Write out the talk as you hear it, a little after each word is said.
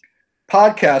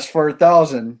podcast for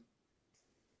 1,000,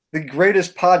 the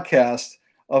greatest podcast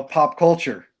of pop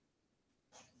culture.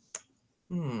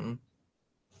 Bing.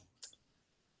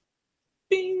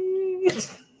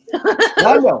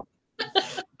 Lando,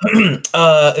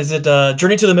 Is it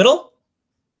Journey to the Middle?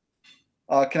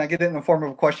 can I get it in the form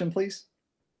of a question, please?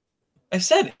 I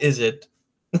said, is it?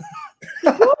 Put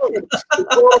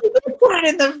it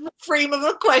in the frame of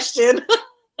a question.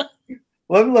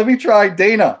 Let me try.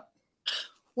 Dana.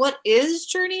 What is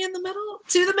Journey in the Middle?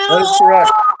 To the Middle? That is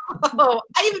correct. Oh,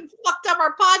 I even fucked up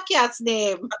our podcast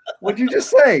name. What'd you just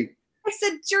say? I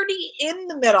said Journey in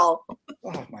the Middle.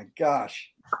 Oh my gosh.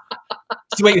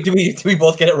 Wait, do we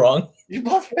both get it wrong? You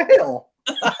both fail.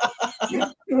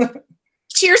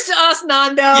 Cheers to us,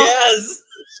 Nando. Yes.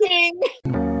 Ching.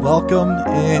 Welcome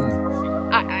in.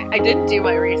 I didn't do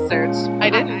my research. I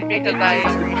didn't because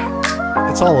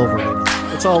It's all over, Dana.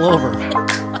 It's all over.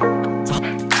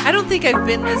 I don't think I've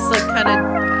been this like kind of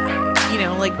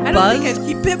like I don't buzzed. think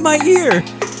he bit my ear.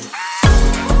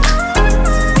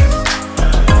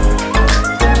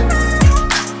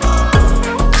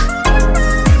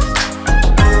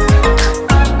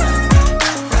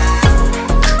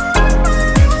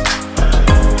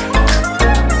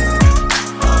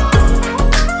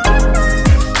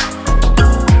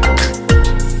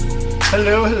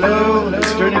 Hello.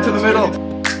 It's Journey to the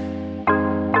Middle.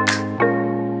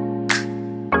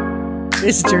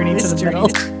 It's Journey to the Middle.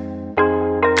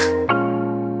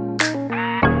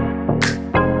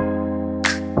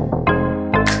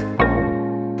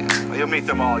 You'll meet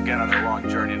them all again on their long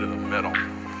journey to the middle.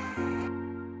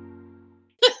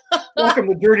 Welcome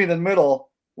to Journey to the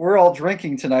Middle. We're all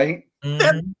drinking tonight.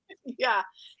 Mhm. Yeah.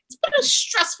 It's been a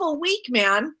stressful week,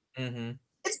 man. Mhm.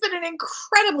 It's been an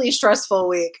incredibly stressful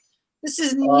week. This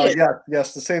is needed.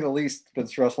 Yes, to say the least, it's been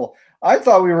stressful. I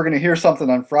thought we were going to hear something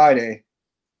on Friday.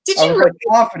 Did I you was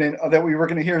confident that we were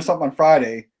going to hear something on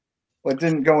Friday, but it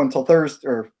didn't go until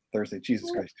Thursday. Jesus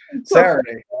Christ,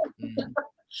 Saturday. Mhm.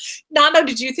 Nando,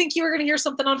 did you think you were going to hear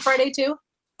something on Friday too?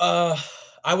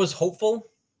 I was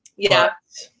hopeful. Yeah. But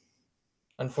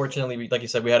unfortunately, like you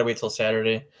said, we had to wait till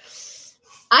Saturday.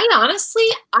 I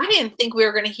didn't think we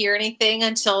were going to hear anything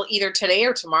until either today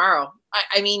or tomorrow.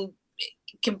 I mean,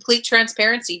 complete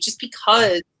transparency, just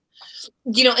because,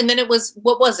 and then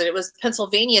what was it? It was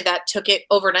Pennsylvania that took it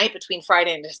overnight between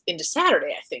Friday and into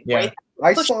Saturday, I think, Yeah. right?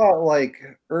 I saw it like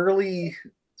early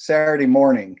Saturday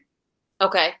morning,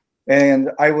 Okay.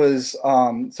 and I was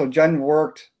so Jen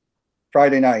worked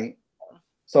Friday night,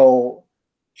 so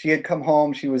she had come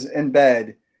home. She was in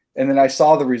bed, and then I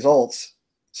saw the results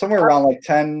somewhere around like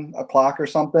 10 o'clock or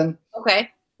something.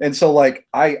 Okay. And so like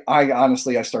I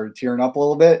honestly I started tearing up a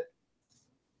little bit.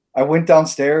 I went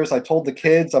downstairs. I told the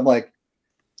kids, I'm like,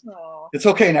 Oh. it's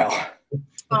okay now.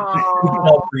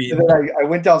 Oh. And then I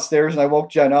went downstairs and I woke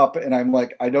Jen up and I'm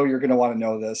like, I know you're going to want to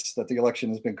know this, that the election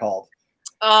has been called.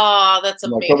 Oh, that's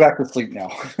I'm like, amazing. go back to sleep now.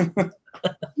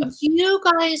 Did you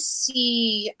guys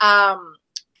see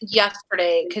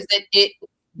yesterday? Because it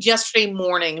yesterday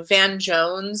morning, Van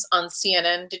Jones on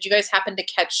CNN. Did you guys happen to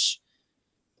catch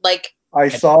like? I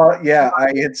saw,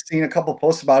 I had seen a couple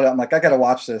posts about it. I'm like, I got to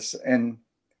watch this. And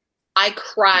I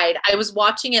cried. I was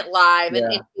watching it live,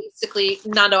 and it basically,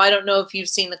 Nando, I don't know if you've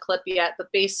seen the clip yet, but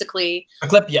basically, A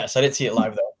clip, yes. I didn't see it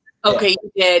live though. okay,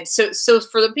 you did. So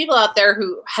for the people out there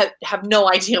who have no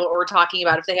idea what we're talking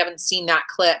about, if they haven't seen that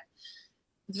clip,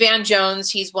 Van Jones,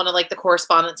 he's one of like the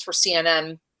correspondents for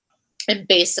CNN, and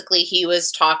basically he was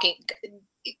talking.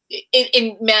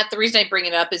 And Matt, the reason I bring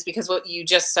it up is because what you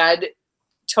just said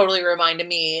totally reminded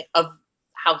me of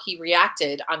how he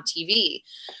reacted on TV.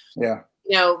 yeah,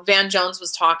 Van Jones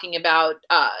was talking about,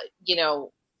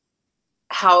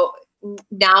 how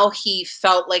now he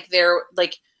felt like the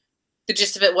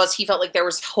gist of it was he felt like there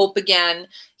was hope again.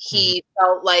 He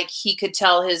felt like he could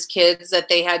tell his kids that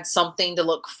they had something to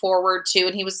look forward to.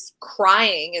 And he was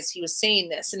crying as he was saying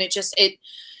this. And it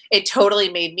totally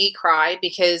made me cry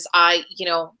because I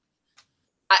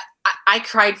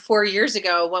cried 4 years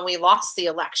ago when we lost the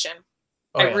election.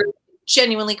 Oh, I yeah. really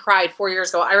genuinely cried 4 years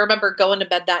ago. I remember going to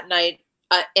bed that night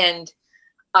and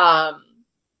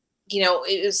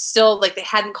it was still like they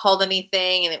hadn't called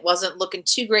anything and it wasn't looking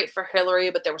too great for Hillary,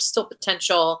 but there was still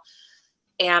potential.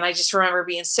 And I just remember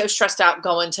being so stressed out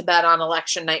going to bed on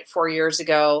election night 4 years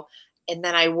ago. And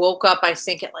then I woke up, I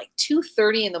think at like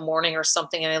 2:30 in the morning or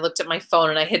something. And I looked at my phone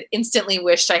and I had instantly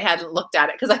wished I hadn't looked at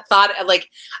it because I thought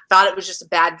it was just a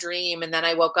bad dream. And then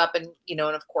I woke up and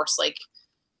of course, like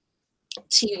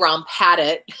T-Rump had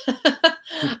it.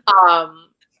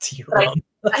 T-Rump.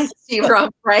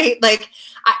 T-Rump, right? Like,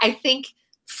 I think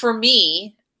for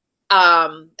me,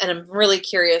 and I'm really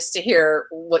curious to hear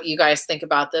what you guys think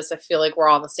about this. I feel like we're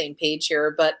all on the same page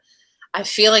here, but I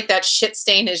feel like that shit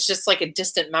stain is just like a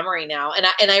distant memory now. And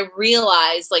I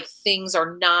realize like things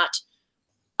are not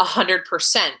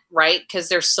 100%, right? Because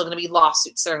there's still going to be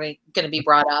lawsuits that are going to be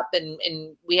brought up,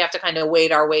 and we have to kind of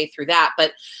wade our way through that.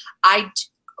 But I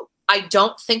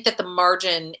don't think that the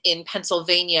margin in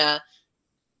Pennsylvania,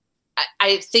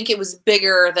 I think it was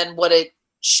bigger than what it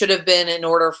should have been in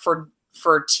order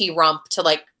for T-Rump to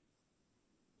like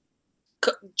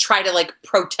try to like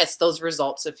protest those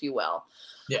results, if you will.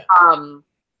 Yeah.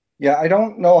 Yeah, I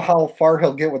don't know how far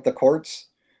he'll get with the courts.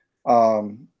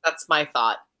 That's my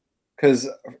thought. Because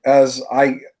as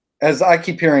I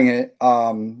keep hearing it,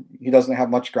 he doesn't have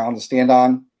much ground to stand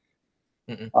on.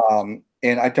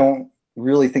 And I don't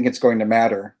really think it's going to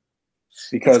matter,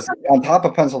 because on top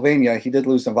of Pennsylvania, he did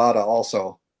lose Nevada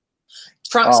also.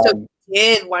 Trump still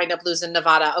did wind up losing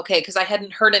Nevada. Okay, because I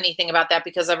hadn't heard anything about that,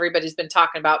 because everybody's been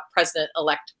talking about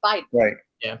President-elect Biden. Right.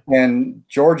 Yeah. And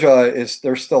Georgia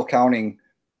they're still counting,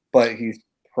 but he's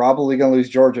probably going to lose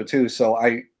Georgia too. So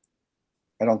I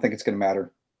don't think it's going to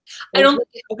matter. I don't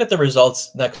We'll get the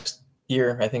results next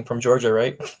year, I think, from Georgia,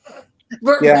 right?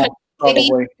 Yeah,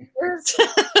 probably.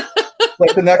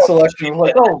 Like the next election, we're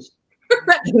like, oh.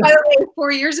 By the way,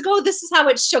 4 years ago, this is how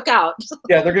it shook out.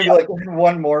 Yeah, they're going to be like,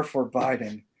 one more for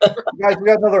Biden. Guys, we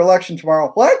got another election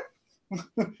tomorrow. What?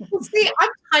 See, I'm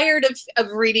tired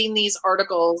of reading these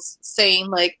articles saying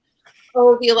like,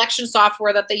 oh, the election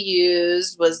software that they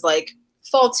used was like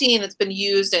faulty and it's been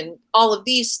used in all of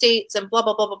these states and blah,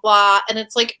 blah, blah, blah, blah. And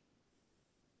it's like,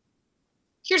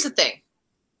 here's the thing.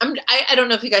 I don't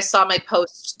know if you guys saw my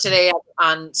post today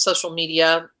on social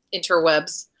media,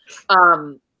 interwebs.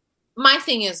 My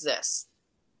thing is this.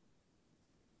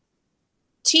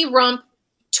 T-Rump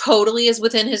totally is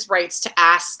within his rights to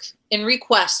ask and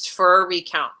request for a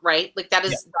recount, right? Like that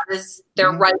is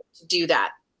their right to do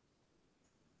that.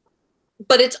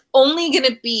 But it's only going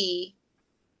to be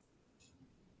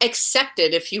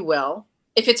accepted, if you will,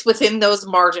 if it's within those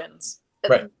margins,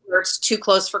 right, where it's too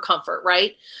close for comfort,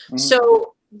 right?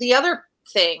 So the other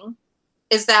thing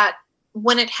is that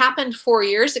when it happened 4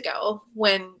 years ago,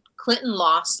 when Clinton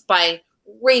lost by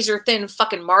razor thin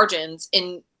fucking margins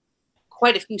in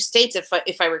quite a few states,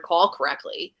 if I recall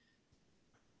correctly,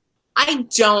 I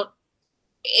don't,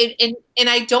 and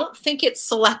I don't think it's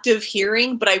selective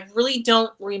hearing, but I really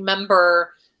don't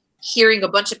remember hearing a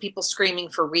bunch of people screaming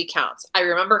for recounts. I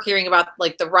remember hearing about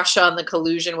like the Russia and the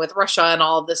collusion with Russia and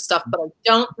all of this stuff, but I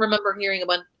don't remember hearing a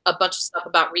bunch of stuff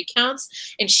about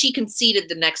recounts. And she conceded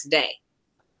the next day.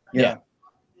 Yeah.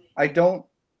 I don't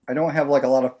have like a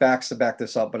lot of facts to back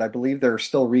this up, but I believe there are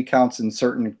still recounts in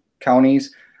certain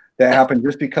counties that happen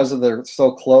just because they're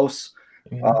so close.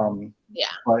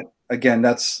 But again,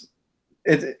 it's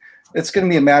going to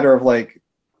be a matter of like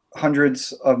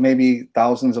hundreds of maybe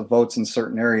thousands of votes in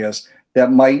certain areas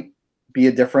that might be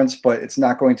a difference, but it's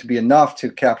not going to be enough to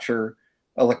capture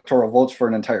electoral votes for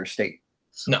an entire state.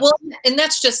 No. Well, and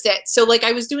that's just it. So like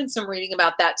I was doing some reading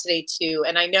about that today too.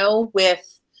 And I know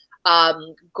with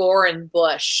Gore and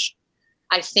Bush,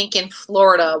 I think in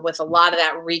Florida with a lot of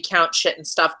that recount shit and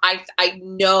stuff, I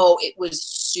know it was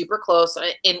super close.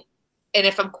 And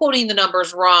if I'm quoting the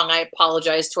numbers wrong, I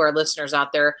apologize to our listeners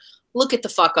out there. Look it the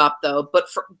fuck up though.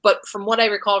 But from what I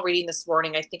recall reading this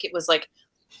morning, I think it was like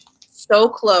so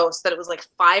close that it was like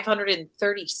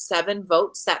 537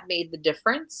 votes that made the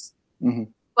difference.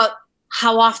 But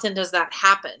how often does that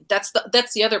happen? That's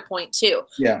the other point too.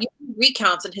 Yeah. You do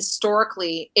recounts, and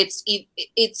historically it's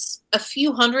a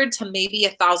few hundred to maybe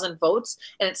 1,000 votes,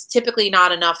 and it's typically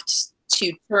not enough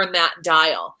to turn that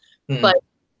dial. But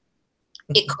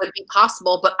it could be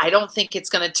possible, but I don't think it's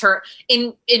going to turn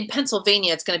in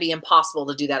Pennsylvania. It's going to be impossible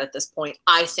to do that at this point.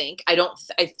 I think. I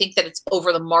think that it's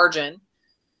over the margin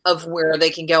of where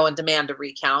they can go and demand a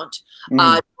recount.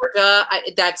 Georgia,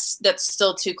 that's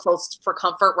still too close for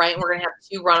comfort, right? We're going to have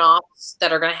 2 runoffs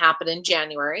that are going to happen in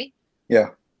January.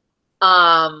 Yeah.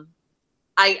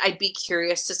 I'd be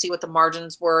curious to see what the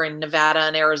margins were in Nevada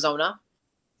and Arizona.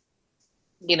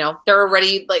 You know, they're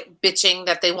already like bitching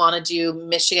that they want to do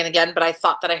Michigan again, but I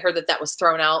thought that I heard that was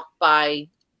thrown out by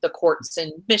the courts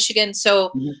in Michigan.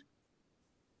 So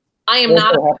I am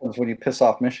not. What happens when you piss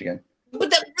off Michigan?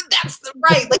 But that's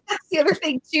right. Like that's the other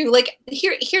thing too. Like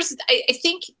here's I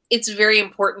think it's very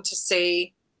important to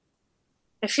say.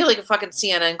 I feel like a fucking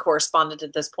CNN correspondent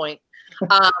at this point.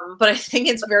 But I think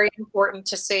it's very important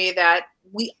to say that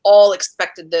we all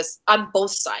expected this on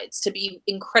both sides to be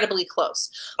incredibly close.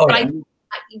 Oh, but yeah.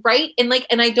 Right?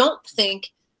 And I don't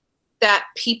think that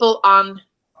people on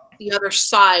the other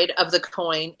side of the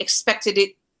coin expected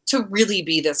it to really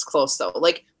be this close, though.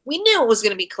 Like, we knew it was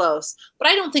going to be close, but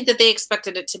I don't think that they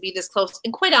expected it to be this close.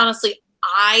 And quite honestly,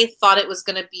 I thought it was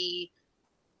going to be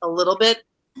a little bit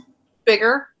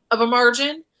bigger of a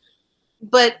margin.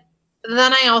 But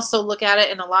then I also look at it,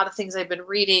 and a lot of things I've been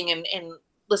reading and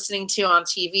listening to on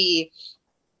TV.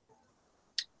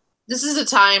 This is a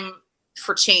time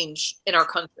for change in our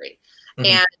country. Mhm.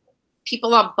 And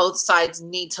people on both sides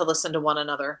need to listen to one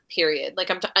another, period. Like,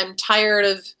 I'm tired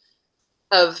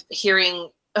of hearing,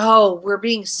 oh, we're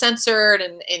being censored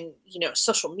and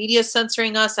social media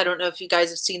censoring us. I don't know if you guys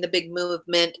have seen the big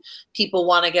movement. People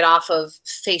want to get off of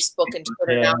Facebook and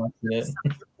Twitter Yeah, now, that's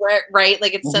it. right?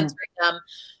 Like, it's Mhm. censoring them.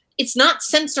 It's not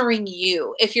censoring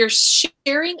you. If you're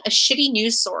sharing a shitty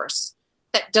news source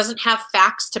that doesn't have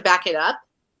facts to back it up,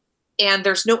 and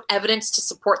there's no evidence to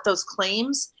support those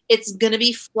claims, it's going to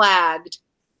be flagged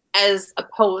as a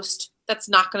post that's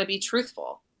not going to be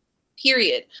truthful.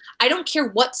 Period. I don't care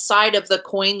what side of the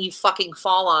coin you fucking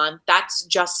fall on. That's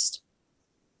just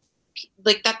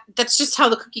like that's just how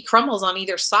the cookie crumbles on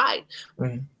either side.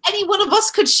 Mhm. Any one of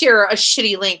us could share a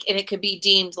shitty link and it could be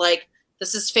deemed like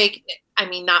this is fake. I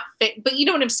mean, not fake, but you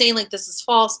know what I'm saying? Like, this is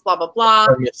false, blah, blah, blah.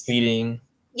 Or misleading.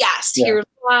 Yes, Yeah. here's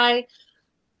why.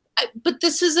 But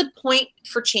this is a point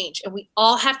for change, and we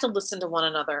all have to listen to one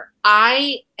another.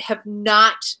 I have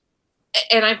not,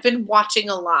 and I've been watching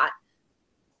a lot,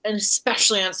 and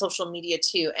especially on social media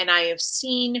too, and I have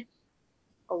seen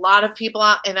a lot of people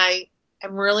out, and I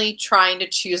am really trying to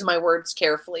choose my words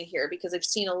carefully here, because I've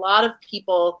seen a lot of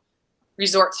people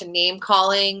resort to name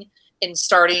calling and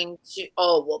starting to,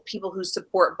 oh, well, people who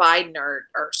support Biden are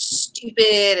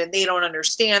stupid and they don't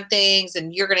understand things,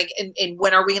 and you're going to, and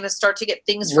when are we going to start to get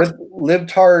things for,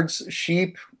 Libtards,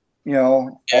 sheep, Yeah.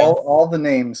 all the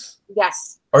names.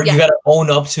 yes. Or yes. you got to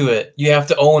own up to it. You have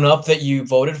to own up that you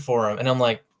voted for him. And I'm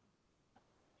like,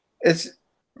 It's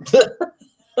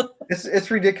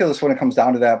it's ridiculous when it comes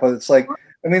down to that, but it's like,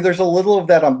 I mean, there's a little of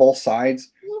that on both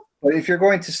sides. But if you're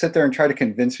going to sit there and try to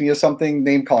convince me of something,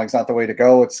 name calling's not the way to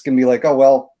go. It's gonna be like, oh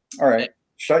well, all right,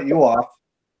 shut you off.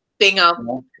 Bingo. You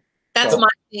know? That's So- my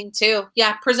thing too.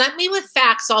 Yeah, present me with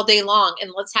facts all day long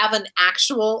and let's have an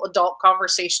actual adult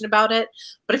conversation about it.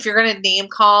 But if you're going to name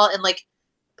call and like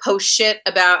post shit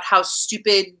about how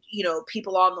stupid,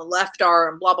 people on the left are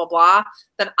and blah, blah, blah,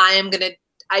 then I'm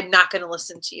not going to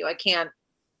listen to you. I can't.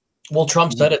 well,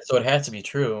 Trump said it, so it has to be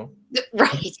true.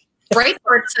 Right.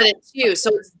 Breitbart said it too. So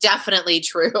it's definitely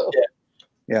true.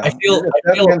 Yeah, I feel if a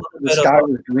that little meant the bit of- sky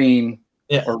was green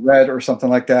Yeah. or red or something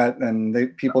like that,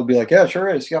 and people would be like, yeah, sure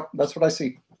is. Yep, that's what I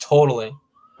see. Totally.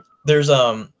 There's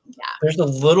a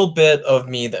little bit of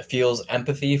me that feels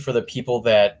empathy for the people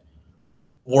that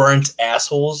weren't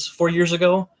assholes 4 years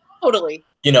ago, Totally.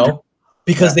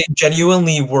 because they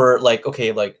genuinely were like,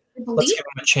 okay, like, I let's believe, give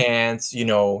him a chance.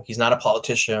 He's not a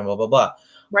politician, blah, blah, blah.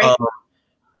 right?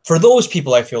 For those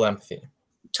people, I feel empathy.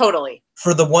 Totally.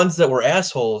 For the ones that were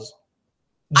assholes,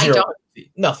 I zero don't.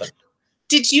 empathy. Nothing.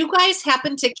 Did you guys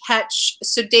happen to catch?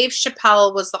 So Dave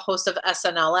Chappelle was the host of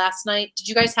SNL last night. Did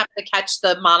you guys happen to catch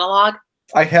the monologue?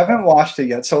 I haven't watched it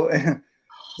yet, so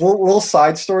little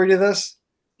side story to this.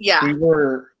 Yeah. We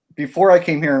were before I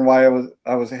came here, and why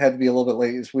I had to be a little bit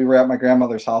late is we were at my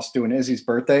grandmother's house doing Izzy's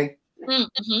birthday,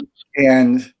 Mm-hmm.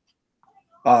 and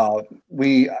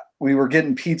we were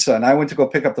getting pizza, and I went to go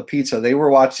pick up the pizza. They were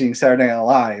watching Saturday Night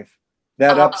Live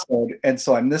that Oh. episode, and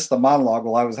so I missed the monologue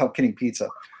while I was out getting pizza.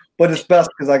 But it's best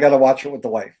because I got to watch it with the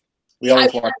wife. We Yeah,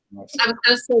 always I- watch it. I was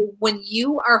going to say, when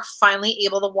you are finally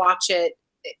able to watch it,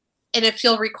 and if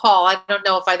you'll recall, I don't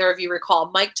know if either of you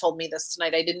recall, Mike told me this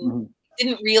tonight. I didn't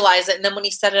realize it. And then when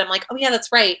he said it, I'm like, oh yeah,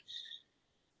 that's right.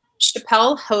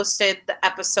 Chappelle hosted the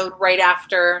episode right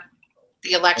after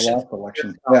the The election. last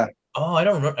election. Yeah. Oh, I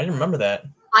didn't remember that.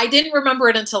 I didn't remember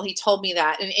it until he told me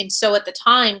that. And so at the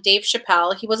time, Dave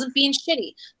Chappelle, he wasn't being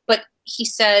shitty, but he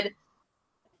said,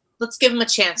 let's give him a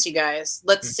chance, you guys.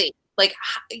 Let's see. Like,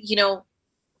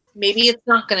 maybe it's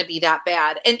not going to be that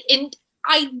bad. And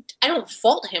I don't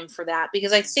fault him for that,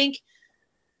 because I think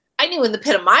I knew in the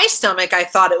pit of my stomach I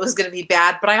thought it was going to be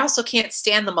bad, but I also can't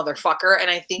stand the motherfucker. And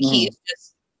I think he's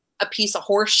just a piece of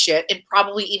horse shit, and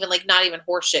probably even like not even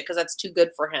horse shit, because that's too good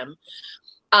for him.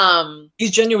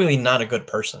 He's genuinely not a good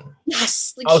person.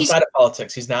 Yes. Like Outside of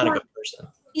politics, he's not a good person.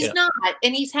 He's Yeah. not,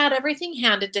 and he's had everything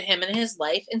handed to him in his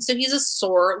life, and so he's a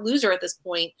sore loser at this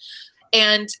point.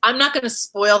 And I'm not going to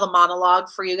spoil the monologue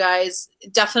for you guys.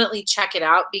 Definitely check it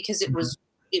out, because it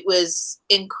was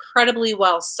incredibly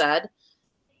well said.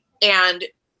 And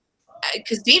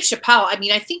because Dave Chappelle, I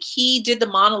mean, I think he did the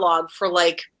monologue for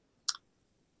like,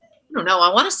 I don't know,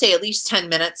 I want to say at least 10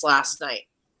 minutes last night.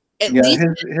 At Yeah, least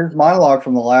his monologue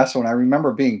from the last one, I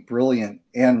remember being brilliant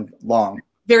and long.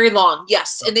 very long,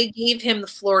 yes. And they gave him the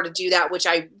floor to do that, which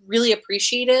I really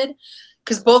appreciated.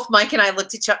 Because both Mike and I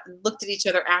looked at each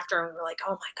other after, and we were like,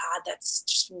 "Oh my god, that's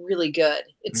just really good."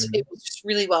 It was just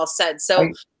really well said. So,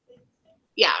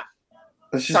 yeah,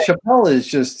 It's just, Chappelle is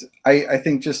just, I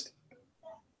think, just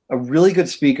a really good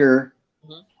speaker.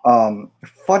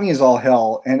 Funny as all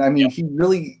hell, and I mean,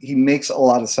 he makes a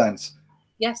lot of sense.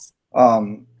 yes,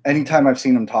 Anytime I've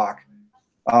seen him talk,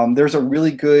 there's a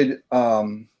really good.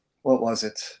 What was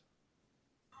it?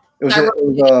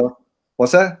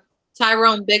 What's that?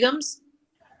 Tyrone Biggums.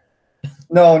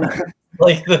 No,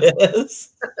 Like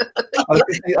this. I was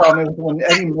gonna say, it was when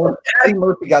Eddie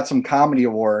Murphy got some comedy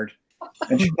award,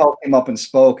 and Chappelle came up and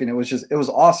spoke, and it was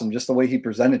awesome, just the way he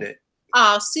presented it.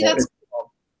 Oh, see, that's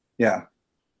Yeah.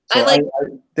 I So like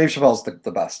Dave Chappelle's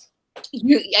the best.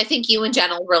 I think you and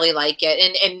Jen will really like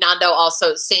it, and Nando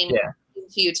also same to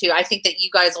you too. I think that you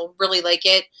guys will really like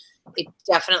it. It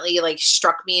definitely like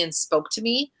struck me and spoke to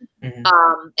me, and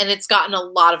it's gotten a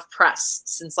lot of press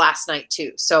since last night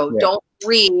too. So don't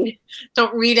read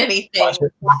anything. Watch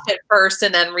it first,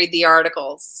 and then read the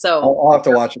articles. So I'll have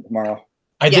to watch it tomorrow.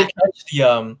 I did catch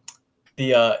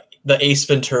the Ace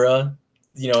Ventura,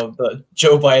 the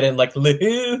Joe Biden like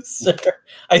loser.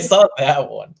 I saw that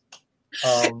one.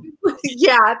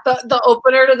 yeah, the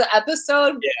opener to the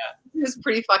episode, it was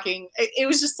pretty fucking. It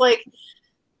was just like.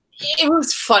 It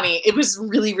was funny. It was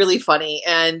really, really funny.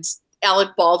 And Alec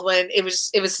Baldwin, it was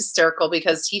hysterical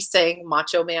because he's saying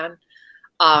Macho Man,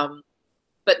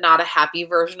 but not a happy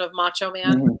version of Macho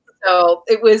Man. So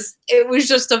it was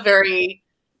just a very.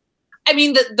 I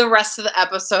mean, the rest of the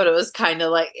episode, it was kind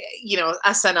of like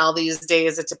SNL these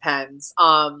days. It depends.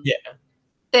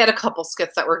 They had a couple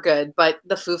skits that were good, but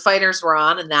the Foo Fighters were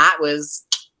on, and I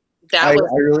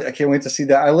can't wait to see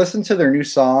that. I listened to their new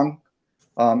song.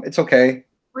 It's okay.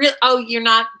 Really? Oh, you're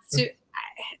not.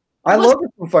 I love the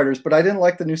Foo Fighters, but I didn't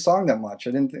like the new song that much.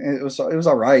 I didn't. It was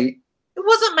all right. It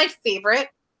wasn't my favorite.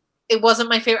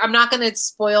 I'm not going to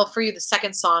spoil for you the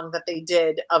second song that they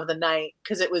did of the night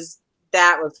because that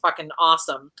was fucking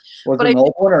awesome. Was it an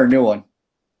old one or a new one?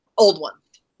 Old one.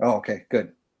 Oh, okay,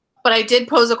 good. But I did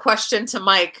pose a question to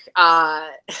Mike.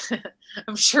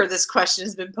 I'm sure this question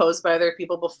has been posed by other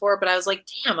people before, but I was like,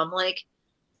 damn,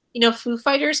 Foo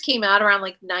Fighters came out around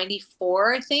like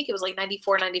 94, I think. It was like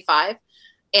 94, 95.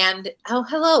 And, oh,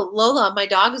 hello, Lola. My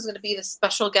dog is going to be the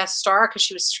special guest star because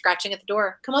she was scratching at the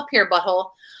door. Come up here,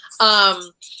 butthole.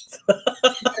 Come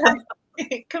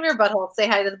here, butthole. Say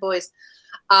hi to the boys.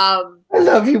 I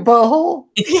love you, butthole.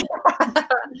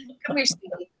 Come here,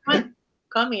 Stevie.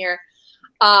 Come here.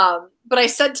 But I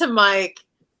said to Mike,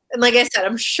 and like I said,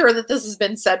 I'm sure that this has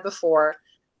been said before,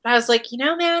 but I was like,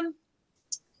 man,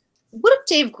 what if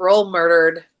Dave Grohl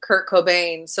murdered Kurt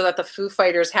Cobain so that the Foo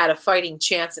Fighters had a fighting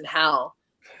chance in hell?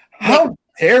 How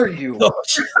dare you?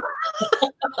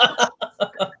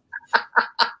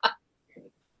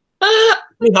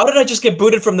 How did I just get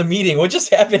booted from the meeting? What just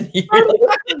happened here?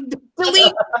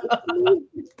 Delete.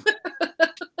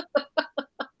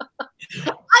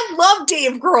 I love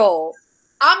Dave Grohl.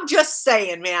 I'm just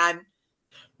saying, man.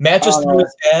 Matt just threw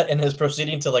his hat and is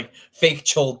proceeding to like fake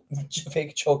choke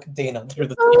Dana through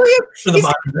the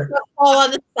monitor. All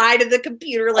on the side of the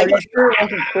computer, like. Are you sure it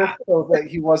wasn't Chris that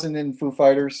he wasn't in Foo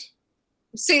Fighters?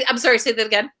 I'm sorry. Say that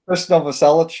again. Chris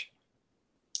Novoselic.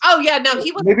 Oh yeah, no,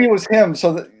 he was. Maybe it was him.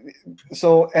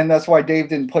 And that's why Dave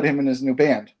didn't put him in his new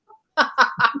band.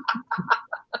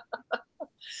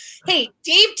 Hey,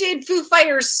 Dave did Foo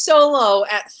Fighters solo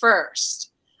at first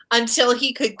until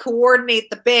he could coordinate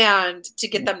the band to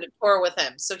get them to tour with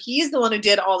him. So he's the one who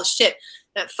did all the shit.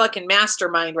 That fucking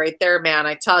mastermind right there, man.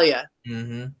 I tell you.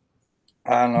 Mm-hmm.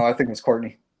 I don't know. I think it was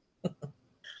Courtney.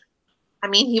 I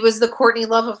mean, he was the Courtney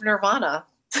Love of Nirvana.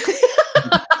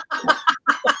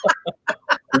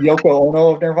 The Yoko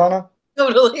Ono of Nirvana?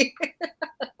 Totally.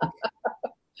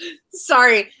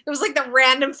 Sorry. It was like the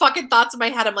random fucking thoughts in my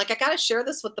head. I'm like, I got to share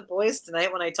this with the boys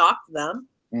tonight when I talk to them.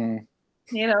 Mm.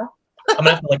 I'm going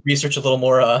to have to like research a little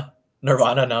more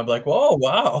Nirvana now. I'm like, whoa,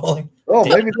 wow. Oh,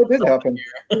 maybe that did happen.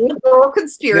 Little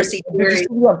conspiracy theory. Did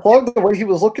you unplug the way he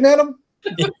was looking at him?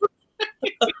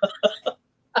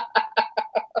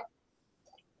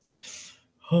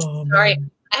 Oh, Sorry.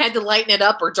 I had to lighten it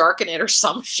up or darken it or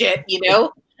some shit,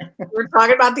 We're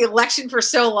talking about the election for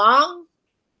so long.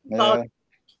 Yeah.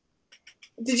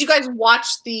 Did you guys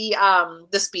watch the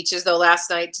speeches though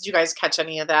last night? Did you guys catch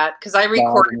any of that? Because I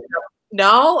recorded it.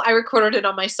 No, I recorded it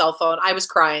on my cell phone. I was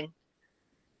crying.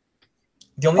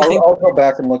 The only thing I'll go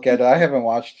back and look at it. I haven't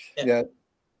watched yet.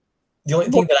 The only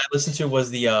thing that I listened to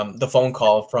was the phone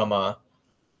call from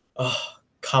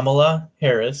Kamala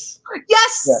Harris,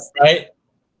 Yes. Yeah. right?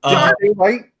 Did you say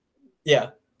right? Yeah.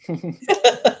 We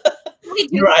You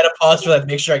do. were, I had to pause for that to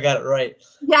make sure I got it right.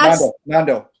 Yes.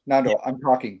 Nando, I'm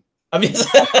talking. I mean,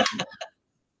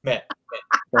 Matt.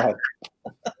 Go ahead.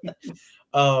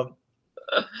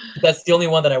 That's the only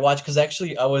one that I watched because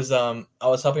actually I was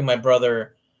helping my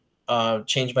brother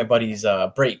change my buddy's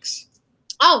brakes.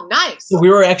 Oh, nice. So we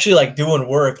were actually like doing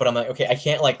work, but I'm like, okay, I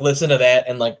can't like listen to that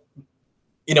and like,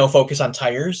 focus on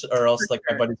tires, or else like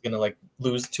my buddy's gonna like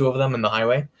lose 2 of them in the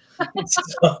highway.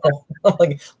 So I'm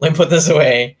like, let me put this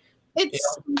away.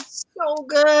 It's so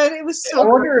good. It was I so good.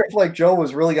 wonder if like Joe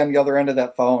was really on the other end of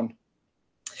that phone.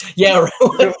 Yeah, right.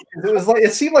 It was like,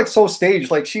 it seemed like so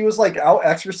staged. Like she was like out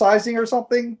exercising or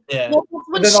something, Yeah. Well,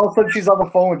 and then all of a sudden she's on the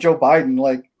phone with Joe Biden.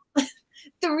 Like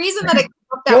the reason that it came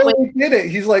up that Joe way. did it.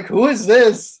 He's like, who is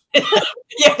this?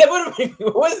 Yeah, that would have been.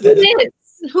 Who was Who this? did?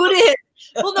 Who did?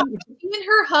 Well, no, even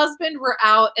her husband were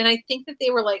out, and I think that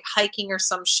they were like hiking or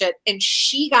some shit, and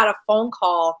she got a phone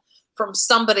call from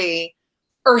somebody,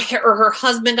 or her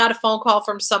husband got a phone call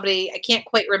from somebody. I can't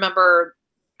quite remember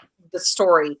the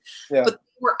story, Yeah. but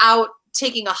they were out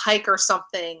taking a hike or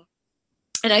something,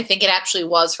 and I think it actually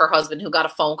was her husband who got a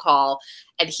phone call,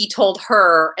 and he told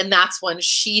her, and that's when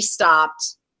she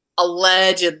stopped,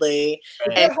 allegedly.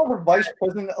 Is that how the vice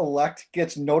president elect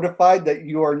gets notified that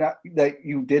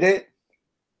you did it?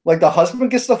 Like the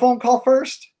husband gets the phone call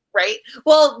first? Right.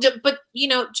 Well, but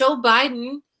Joe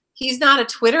Biden, he's not a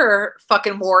Twitter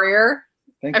fucking warrior.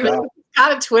 Thank I mean, God. he's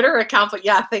got a Twitter account, but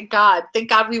yeah, thank God.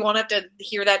 Thank God we won't have to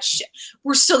hear that shit.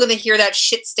 We're still going to hear that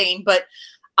shit stain, but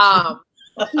well,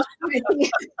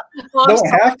 Don't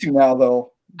have to now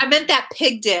though. I meant that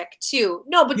pig dick too.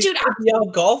 No, but He's dude, gonna be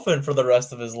out golfing for the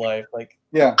rest of his life, like.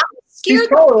 Yeah. He's scared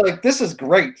probably like, this is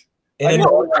great. And I then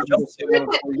know I'm this for scared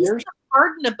that 4 he's years.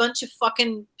 pardoned a bunch of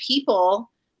fucking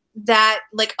people that,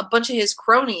 like, a bunch of his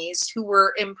cronies who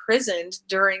were imprisoned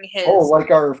during his. Oh, like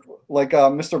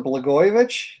Mr.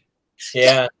 Blagojevich?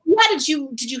 yeah, Yeah, did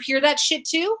you hear that shit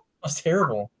too? that's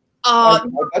terrible. I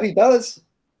bet he does.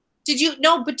 Did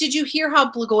you hear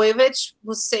how Blagojevich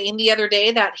was saying the other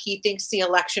day that he thinks the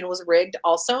election was rigged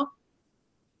also? Of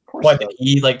course Why he did does.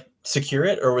 he like secure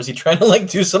it, or was he trying to like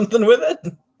do something with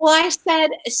it? Well, I said,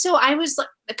 so I was like,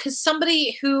 because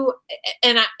somebody who,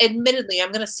 and admittedly,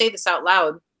 I'm going to say this out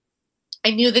loud.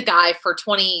 I knew the guy for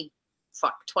 20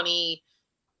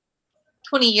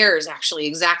 years, actually,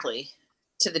 exactly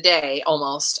to the day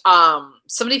almost.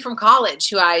 Somebody from college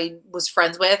who I was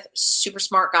friends with, super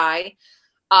smart guy.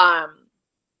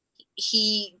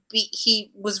 He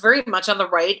was very much on the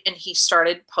right, and he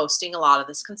started posting a lot of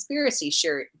this conspiracy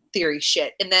theory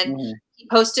shit. And then Mhm. he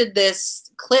posted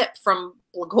this clip from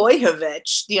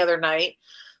Blagojevich the other night,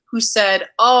 who said,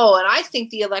 "Oh, and I think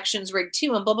the election's rigged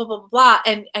too," and blah blah blah blah blah.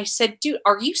 And I said, "Dude,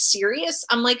 are you serious?"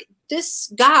 I'm like, this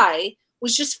guy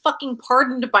was just fucking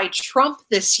pardoned by Trump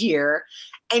this year,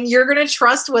 and you're gonna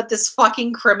trust what this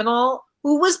fucking criminal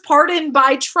who was pardoned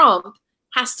by Trump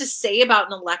has to say about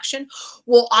an election?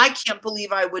 Well, I can't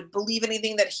believe I would believe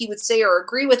anything that he would say or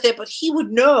agree with it, but he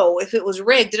would know if it was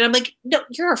rigged. And I'm like, no,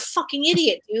 you're a fucking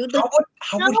idiot, dude. Like,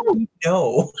 How would he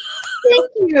know? thank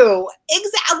you.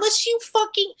 Exactly. Unless you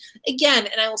fucking, again,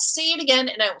 and I will say it again,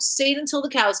 and I will say it until the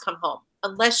cows come home.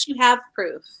 Unless you have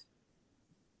proof.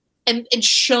 And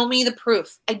show me the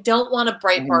proof. I don't want a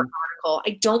Breitbart article.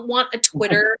 I don't want a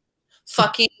Twitter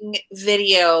fucking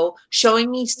video showing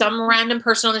me some random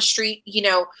person on the street,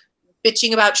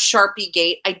 bitching about Sharpie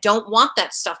Gate. I don't want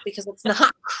that stuff because it's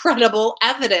not credible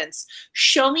evidence.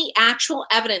 Show me actual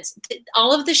evidence.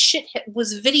 All of this shit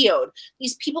was videoed.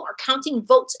 These people are counting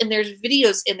votes, and there's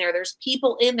videos in there. There's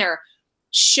people in there.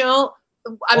 Well,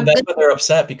 that's why they're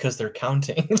upset, because they're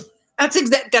counting. That's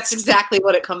exactly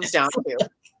what it comes down to.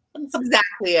 That's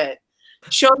exactly it.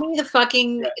 Show me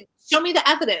the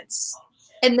evidence,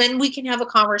 and then we can have a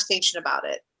conversation about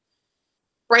it.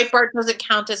 Breitbart doesn't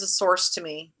count as a source to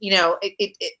me.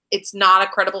 It's not a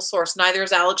credible source. Neither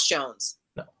is Alex Jones.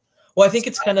 No. Well, I think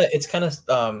it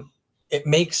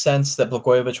makes sense that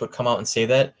Blagojevich would come out and say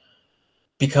that,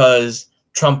 because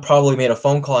Trump probably made a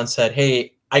phone call and said,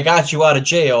 "Hey, I got you out of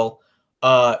jail.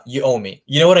 You owe me."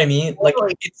 You know what I mean? Like,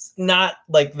 it's not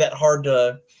like that hard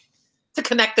to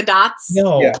connect the dots.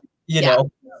 No, Yeah. you know.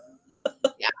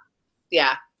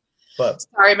 Yeah. But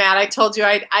Sorry, Matt. I told you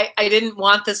I didn't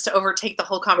want this to overtake the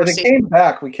whole But it conversation. came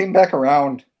back. We came back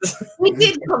around. We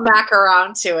did come back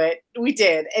around to it. We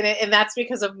did, and that's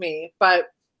because of me.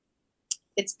 But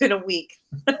it's been a week.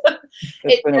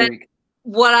 It's been a week.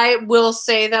 What I will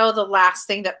say, though, the last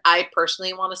thing that I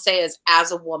personally want to say is,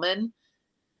 as a woman,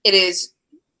 it is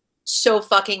so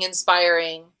fucking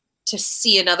inspiring to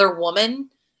see another woman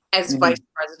as Mhm. vice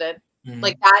president. Mhm.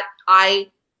 Like that,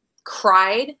 I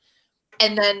cried.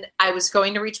 And then I was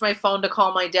going to reach my phone to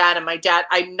call my dad, and my dad,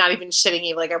 I'm not even shitting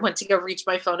you. Like I went to go reach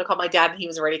my phone to call my dad, and he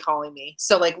was already calling me.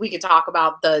 So like we could talk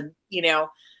about the,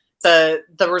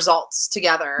 the results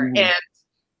together. Mhm.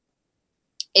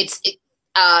 And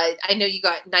I know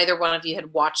neither one of you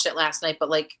had watched it last night, but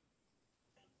like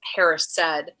Harris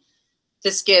said,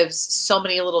 this gives so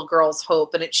many little girls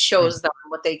hope, and it shows them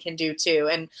what they can do too.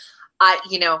 And I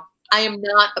am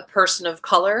not a person of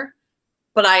color,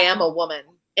 but I am a woman.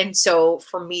 And so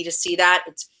for me to see that,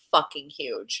 it's fucking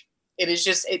huge. It is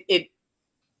just,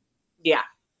 yeah.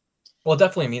 Well, it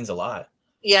definitely means a lot.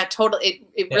 Yeah, totally.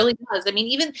 It Yeah. really does. I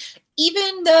mean,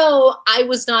 even though I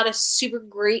was not a super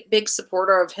great big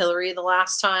supporter of Hillary the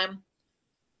last time,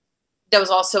 that was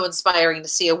also inspiring to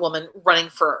see a woman running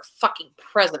for fucking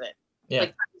president. Yeah.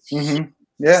 Like, that was Mhm.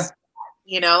 Yeah.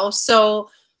 So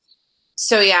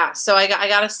yeah. So I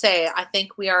gotta say, I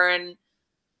think we are in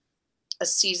a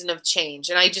season of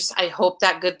change, and I hope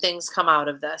that good things come out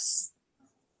of this.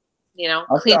 I'm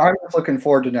just looking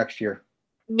forward to next year.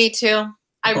 Me too.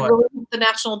 I Go really hope the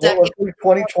national Well, debt. let's leave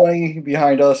 2020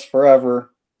 behind us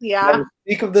forever. Yeah, Never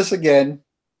speak of this again.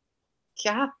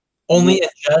 yeah. Only in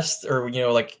jest, or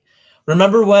like,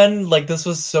 remember when like this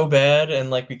was so bad and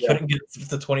like we Yeah. couldn't get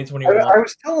to I 2021?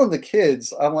 was telling the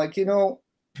kids, I'm like,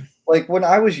 like when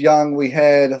I was young, we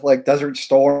had like Desert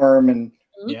Storm and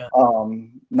Yeah.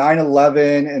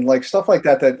 9/11 and like stuff like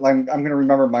that like, I'm going to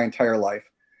remember my entire life.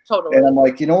 Totally. And I'm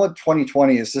like, you know what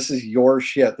 2020 is? This is your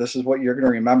shit. This is what you're going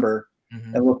to remember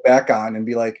Mhm. and look back on and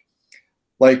be like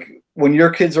when your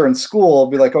kids are in school,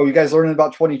 be like, oh, you guys learning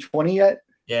about 2020 yet?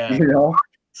 Yeah. You know?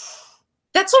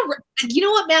 You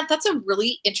know what, Matt? That's a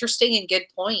really interesting and good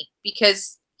point,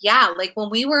 because yeah, like when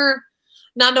we were,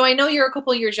 Nando, I know you're a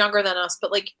couple years younger than us,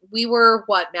 but like we were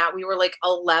what, Matt? We were like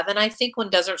 11, I think, when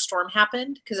Desert Storm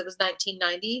happened, because it was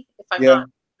 1990, if I'm Yeah. not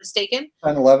mistaken.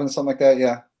 9/11, something like that.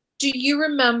 Yeah. Do you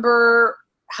remember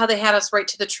how they had us write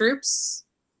to the troops?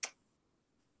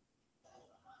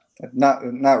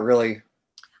 Not really.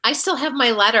 I still have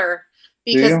my letter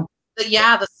Do because you?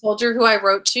 the soldier who I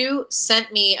wrote to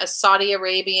sent me a Saudi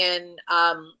Arabian,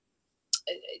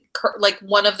 like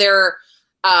one of their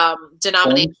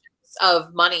denominations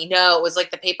of money. No, it was like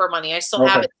the paper money. I still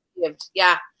have it.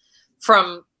 Yeah,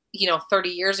 from 30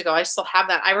 years ago. I still have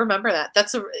that. I remember that.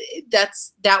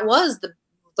 That was the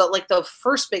like the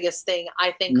first biggest thing,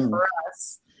 I think, for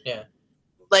us. Yeah.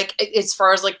 Like as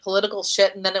far as like political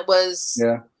shit, and then it was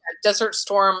Desert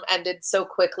Storm ended so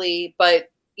quickly, but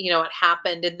it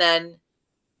happened, and then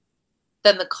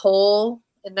the coal,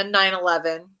 and then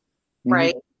 9/11,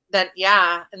 right? Then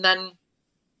and then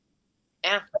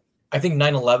I think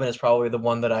 9/11 is probably the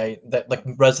one that like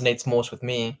resonates most with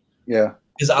me. Yeah.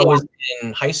 Because I was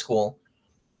in high school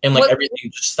and like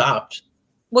everything just stopped.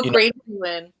 What grade were you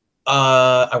in?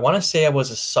 I want to say I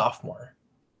was a sophomore.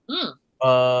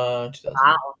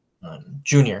 2000,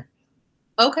 junior.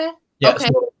 Okay. Yeah. Okay.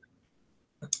 So,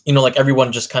 like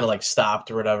everyone just kind of like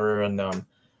stopped or whatever, and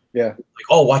like,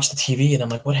 oh, watch the TV, and I'm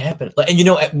like, what happened? Like, and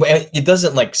it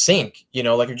doesn't like sync.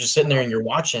 Like you're just sitting there and you're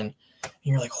watching, and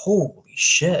you're like, holy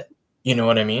shit. You know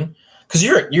what I mean? Because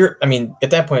you're I mean,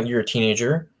 at that point you're a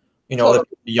teenager, Totally.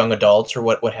 young adults or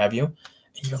what have you,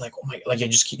 and you're like, oh my, like you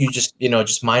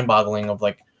just mind boggling of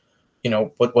like,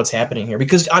 what's happening here,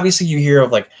 because obviously you hear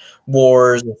of like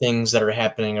wars and things that are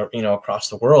happening, across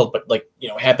the world, but like,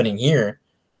 happening here,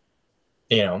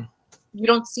 you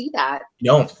don't see that.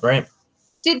 you don't, right?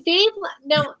 Did they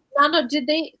Nando, did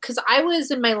they, because I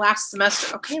was in my last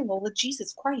semester. Okay, well,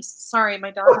 Jesus Christ. Sorry,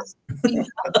 my dog is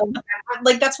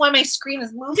like, that's why my screen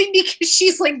is moving, because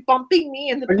she's like bumping me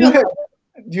in the pillow.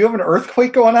 Do you have an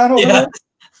earthquake going on over there?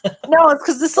 No, it's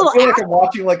because this I little feel like I'm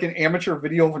watching like an amateur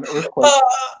video of an earthquake.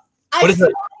 What is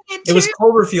it? It was too.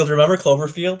 Cloverfield. Remember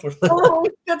Cloverfield? Oh,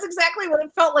 that's exactly what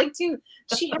it felt like too.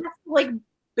 She had to like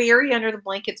bury under the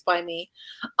blankets by me.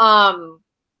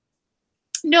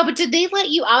 No, but did they let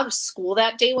you out of school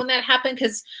that day when that happened?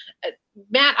 Because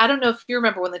Matt, I don't know if you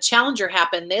remember when the Challenger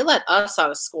happened, they let us out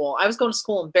of school. I was going to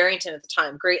school in Barrington at the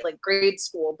time, grade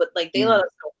school, but like they let us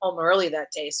go home early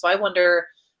that day. So I wonder,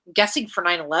 I'm guessing for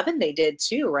 9/11 they did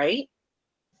too, right?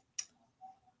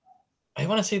 I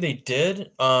want to say they did,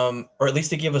 or at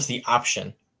least they gave us the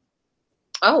option.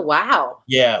 Oh wow!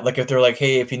 Yeah, like if they're like,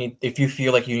 hey, if you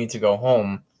feel like you need to go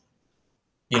home,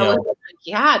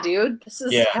 yeah, dude, this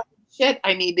is shit.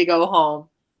 I need to go home.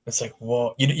 It's like,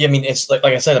 whoa, I mean, it's like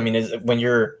I said, I mean, when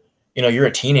you're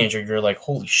a teenager, you're like,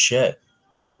 holy shit.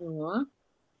 Mm-hmm.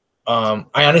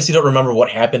 I honestly don't remember what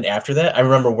happened after that. I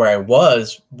remember where I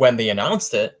was when they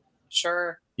announced it.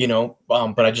 Sure.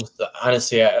 But I just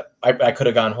honestly, I could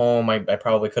have gone home. I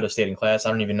probably could have stayed in class. I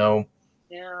don't even know,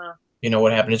 Yeah.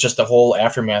 what happened. It's just the whole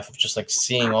aftermath of just like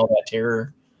seeing all that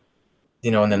terror,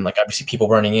 and then like obviously people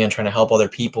running in trying to help other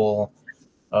people.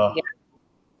 Yeah.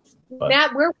 But-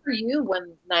 Matt, where were you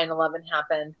when 9/11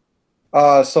 happened?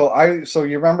 So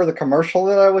you remember the commercial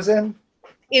that I was in?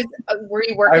 Were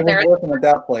you I working was there? working at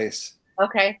that place,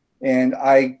 Okay. and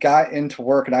I got into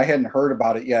work, and I hadn't heard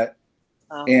about it yet.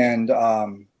 Oh. And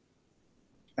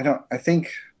I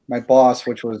think my boss,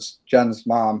 which was Jen's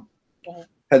mom, Mhm.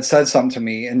 had said something to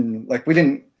me, and like we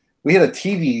had a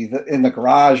TV in the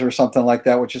garage or something like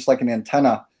that, which is like an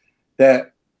antenna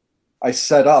that I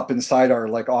set up inside our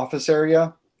like office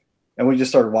area, and we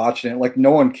just started watching it. Like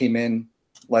no one came in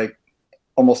like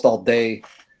almost all day,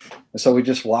 and so we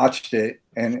just watched it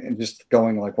and just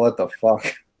going like, what the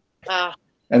fuck? Ah.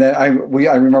 And then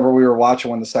I remember we were watching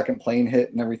when the second plane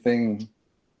hit and everything.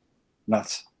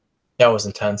 Nuts. That was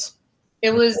intense.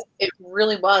 It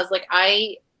really was. Like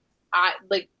I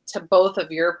like to both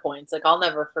of your points, like I'll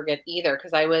never forget either,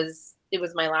 because it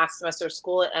was my last semester of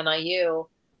school at NIU,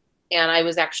 and I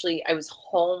was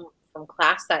home from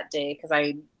class that day because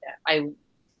I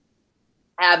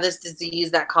have this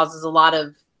disease that causes a lot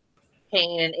of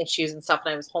pain and issues and stuff,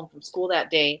 and I was home from school that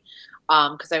day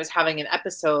because I was having an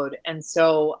episode. And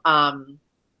so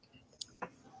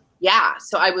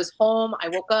so I was home, I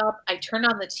woke up, I turned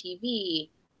on the TV,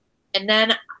 and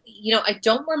then I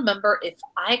don't remember if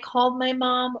I called my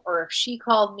mom or if she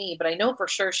called me, but I know for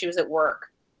sure she was at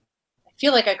work. I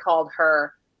feel like I called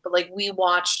her, but like we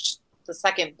watched the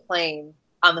second plane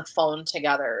on the phone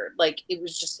together. Like it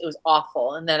was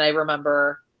awful. And then I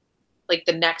remember like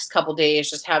the next couple days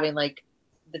just having like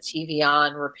the TV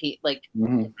on repeat, like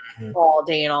all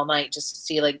day and all night, just to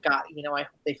see like, God, I hope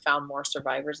they found more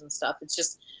survivors and stuff. It's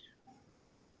just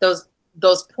those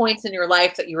points in your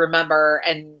life that you remember.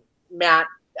 And Matt,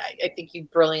 I think you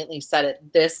brilliantly said it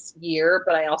this year,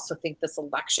 but I also think this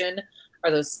election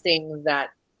are those things that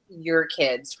your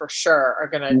kids for sure are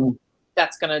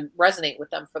that's gonna resonate with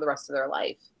them for the rest of their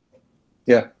life.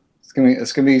 Yeah, it's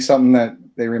gonna be something that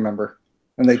they remember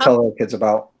and they tell their kids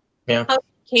about. Yeah. How's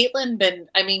Caitlin been?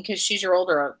 I mean, because she's your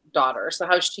older daughter, so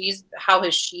how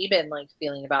has she been like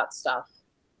feeling about stuff?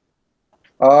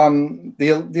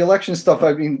 The election stuff.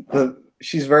 I mean,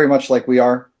 she's very much like we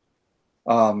are.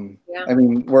 I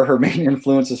mean, we're her main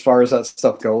influence as far as that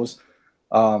stuff goes.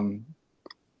 But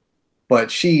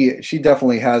she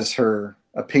definitely has her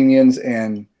opinions,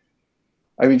 and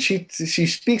I mean, she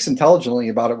speaks intelligently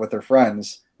about it with her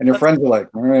friends, and her friends are like,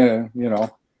 well,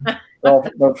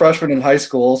 they're freshmen in high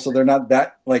school, so they're not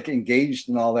that like engaged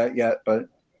in all that yet. But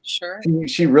sure,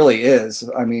 she really is.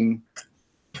 I mean,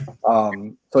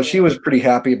 so she was pretty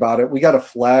happy about it. We got a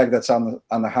flag that's on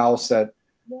the house that.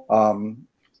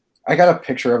 I got a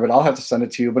picture of it. I'll have to send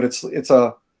it to you, but it's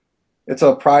a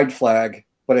pride flag,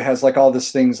 but it has like all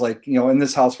these things like, in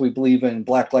this house we believe in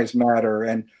Black Lives Matter,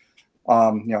 and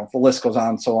the list goes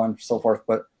on and so forth.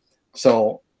 But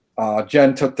so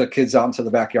Jen took the kids out into the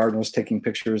backyard and was taking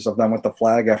pictures of them with the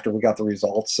flag after we got the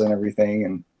results and everything.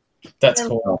 And that's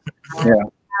cool. Yeah.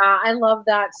 I love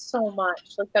that so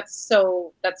much. Like that's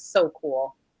so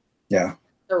cool. Yeah.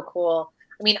 So cool.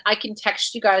 I mean, I can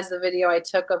text you guys the video I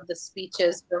took of the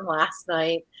speeches from last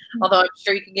night, although I'm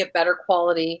sure you can get better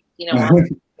quality,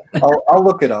 I'll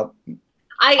look it up.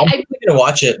 I'm gonna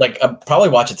watch it. Like I'll probably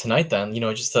watch it tonight then,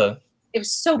 just to. It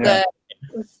was so good.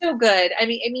 It was so good. I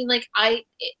mean, like I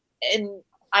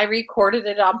recorded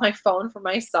it on my phone for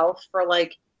myself for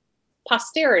like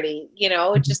posterity, it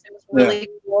was really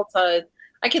cool to,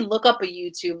 I can look up a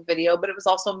YouTube video, but it was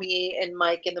also me and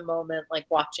Mike in the moment, like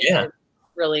watching it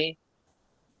really.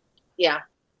 Yeah,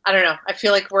 I don't know. I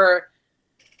feel like we're,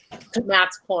 to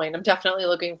Matt's point, I'm definitely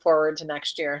looking forward to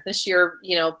next year. This year,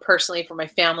 personally for my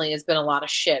family has been a lot of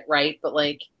shit, right? But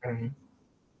like,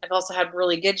 I've also had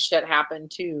really good shit happen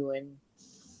too. And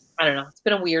I don't know. It's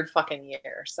been a weird fucking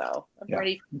year. So I'm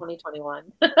ready for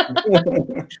 2021.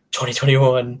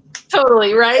 2021.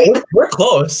 Totally, right? We're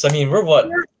close. I mean, we're what?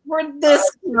 We're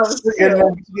this close.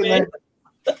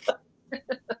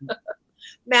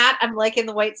 Matt, I'm liking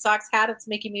the White Sox hat. It's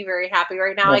making me very happy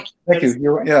right now. Thank you.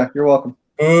 You're welcome.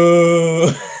 Boo.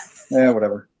 Yeah,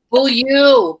 whatever. Boo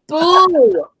you.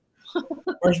 Boo.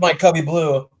 Where's my Cubby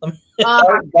Blue?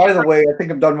 By the way, I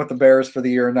think I'm done with the Bears for the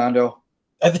year, Nando.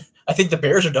 I think the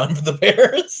Bears are done for the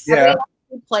Bears. Yeah.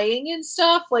 Playing and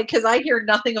stuff, like, because I hear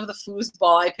nothing of the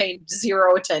foosball. I pay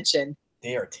zero attention.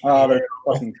 They are terrible. They're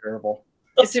fucking terrible.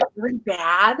 Is it really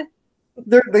bad?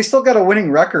 They still got a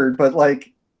winning record, but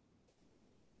like,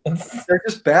 they're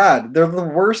just bad. They're the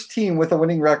worst team with a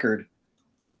winning record.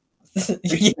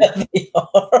 Yeah, they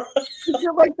are. Is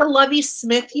it like the Lovey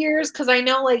Smith years? Because I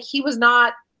know like he was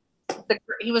not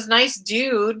he was a nice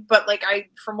dude, but like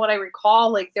from what I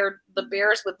recall, like the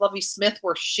Bears with Lovey Smith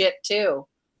were shit too.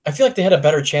 I feel like they had a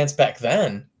better chance back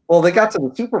then. Well, they got to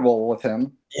the Super Bowl with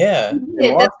him. Yeah. They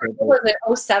Yeah, lost that's it, what was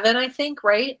it 07, I think,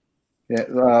 right?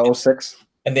 Yeah, 06.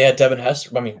 And they had Devin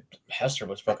Hester. I mean, Hester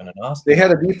was fucking awesome. They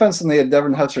had a defense and they had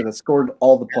Devin Hester that scored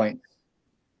all the points.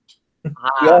 The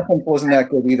Ah, offense wasn't that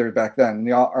good either back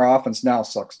then. Our offense now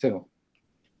sucks too.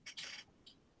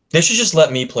 They should just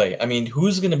let me play. I mean,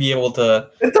 who's going to be able to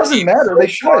It doesn't matter. They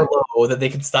should. low that they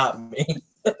can stop me?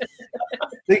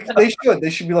 They should. They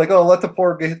should be like, oh, let the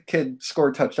poor kid score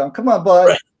a touchdown. Come on, bud.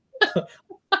 Right.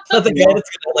 Not the guy that's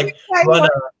going to like run a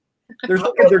They're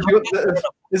doing,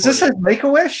 is this his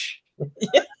Make-A-Wish?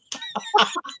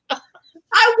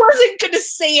 I wasn't gonna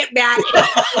say it, Matt.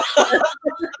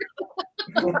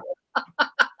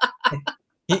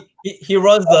 he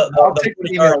runs I'll the take the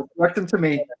 40 yard email. Direct them to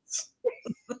me.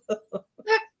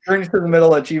 Turn to the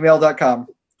middle at gmail.com.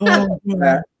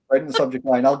 Matt, right in the subject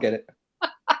line. I'll get it.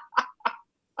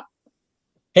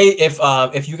 Hey,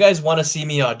 if you guys want to see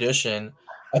me audition,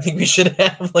 I think we should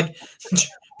have like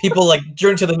people like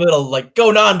during to the middle, like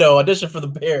go Nando, audition for the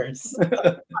Bears.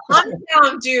 I'm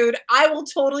down, dude. I will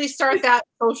totally start that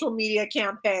social media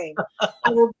campaign. I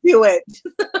will do it.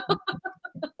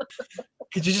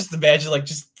 Could you just imagine like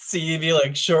just seeing me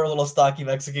like short little stocky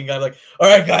Mexican guy like, all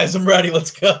right guys, I'm ready,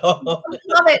 let's go. Love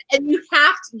it. And you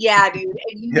have to, yeah, dude.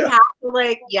 And you have to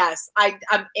like, yes,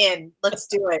 I'm in. Let's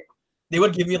do it. They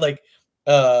would give me like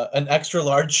an extra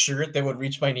large shirt that would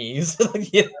reach my knees.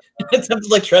 Like, attempt to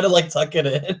like try to like tuck it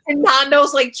in. And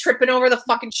Nando's like tripping over the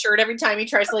fucking shirt every time he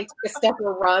tries to like take a step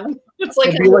or run. It's like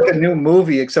It'll be like a new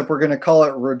movie, except we're going to call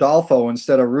it Rodolfo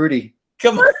instead of Rudy.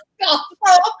 Come on.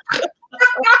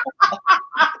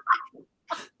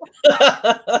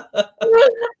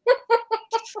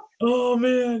 Oh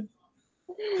man.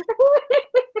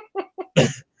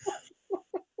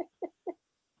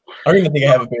 I don't even think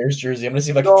I have a Bears jersey. I'm gonna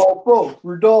see if I can.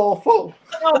 Rodolfo.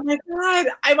 Oh my god.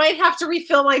 I might have to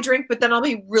refill my drink, but then I'll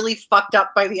be really fucked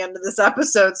up by the end of this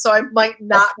episode. So I might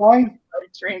not That's fine.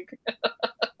 drink.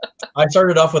 I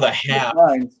started off with a half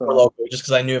Fine, for so. local, just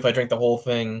because I knew if I drank the whole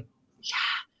thing.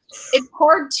 It's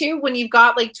hard too when you've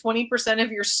got like 20%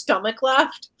 of your stomach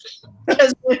left.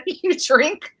 Because when you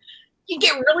drink, you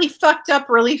get really fucked up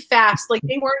really fast. Like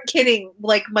they weren't kidding.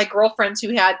 Like my girlfriends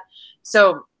who had,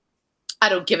 so I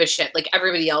don't give a shit. Like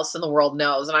everybody else in the world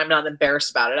knows, and I'm not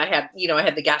embarrassed about it. I had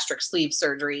the gastric sleeve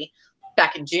surgery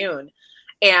back in June,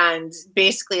 and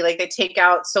basically like they take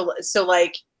out so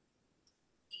like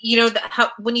how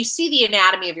when you see the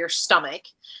anatomy of your stomach,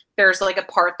 there's like a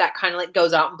part that kind of like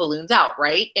goes out and balloons out,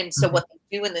 right? And so what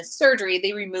they do in this surgery,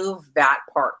 they remove that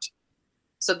part.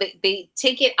 So they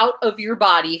take it out of your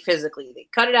body physically. They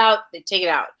cut it out, they take it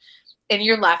out. And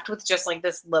you're left with just like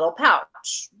this little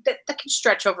pouch that can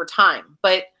stretch over time.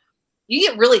 But you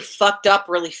get really fucked up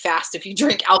really fast if you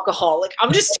drink alcohol. Like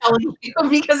I'm just telling you,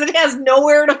 because it has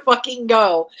nowhere to fucking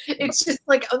go. It's just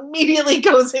like immediately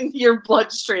goes into your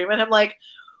bloodstream. And I'm like,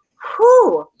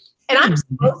 whew. And I'm so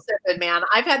sipping, man.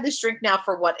 I've had this drink now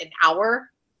for what, an hour?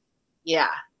 Yeah.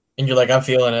 And you're like, I'm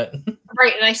feeling it.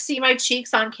 Right. And I see my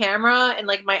cheeks on camera and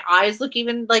like my eyes look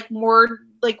even like more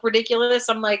like ridiculous.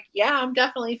 I'm like, yeah, I'm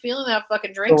definitely feeling that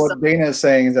fucking drink. So what Dana is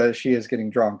saying is that she is getting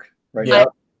drunk right Yeah.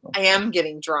 now. I am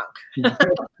getting drunk.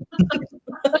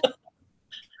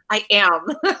 I am.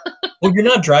 Well, you're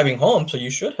not driving home, so you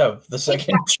should have the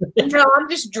second drink. No, I'm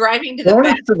just driving to the Going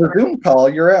back. to the Zoom call,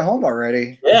 you're at home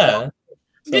already. Yeah.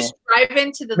 I'm just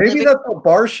driving to the Maybe living. that's what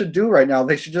bars should do right now.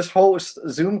 They should just host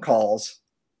Zoom calls.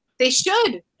 They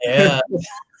should. Yeah.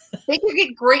 They could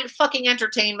get great fucking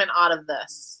entertainment out of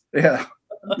this. Yeah.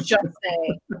 Just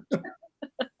saying.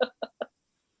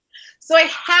 So I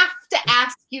have to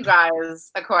ask you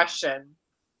guys a question.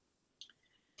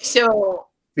 So,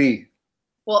 B.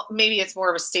 well, maybe it's more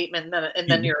of a statement and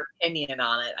then your opinion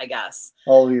on it, I guess.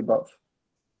 All of the above.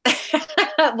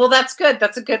 Well, that's good.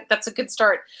 That's a good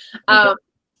start. Okay.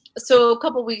 So a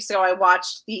couple weeks ago, I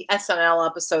watched the SNL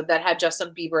episode that had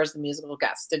Justin Bieber as the musical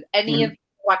guest. Did any of you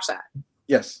watch that?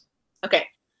 Yes. Okay.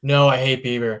 No, I hate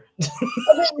Bieber.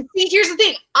 Okay, see, here's the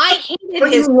thing. I hated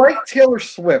But his. you like Taylor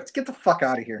Swift. Get the fuck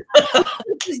out of here.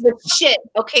 This is the shit.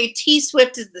 Okay, T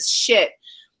Swift is the shit.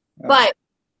 But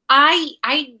I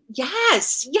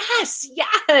yes.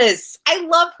 I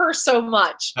love her so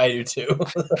much. I do too.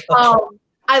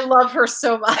 I love her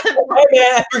so much.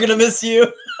 Yeah, we're gonna miss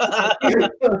you.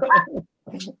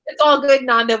 It's all good,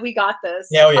 Nanda. We got this.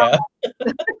 Yeah, oh yeah.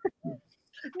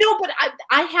 No, but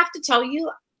I have to tell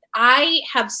you, I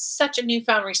have such a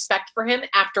newfound respect for him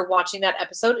after watching that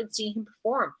episode and seeing him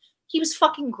perform. He was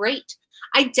fucking great.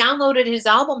 I downloaded his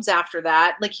albums after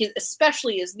that, like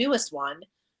especially his newest one,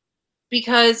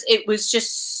 because it was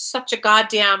just such a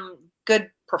goddamn good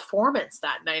performance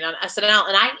that night on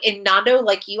SNL. And Nando,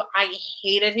 like you, I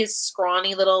hated his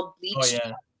scrawny little bleached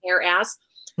hair ass.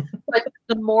 But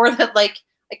the more that like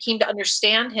I came to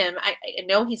understand him, I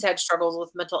know he's had struggles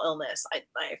with mental illness.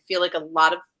 I feel like a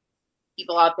lot of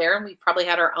people out there, and we probably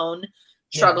had our own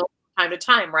struggles from time to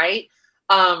time, right?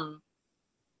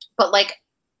 But like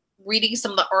reading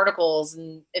some of the articles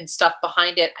and stuff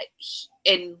behind it,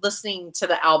 and listening to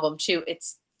the album too,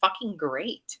 it's fucking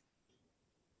great.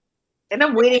 And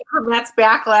I'm waiting for Matt's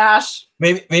backlash.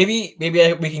 Maybe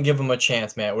we can give him a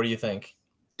chance, Matt. What do you think?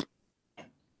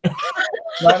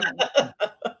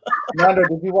 Nando,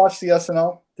 did you watch the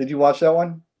SNL? Did you watch that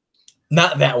one?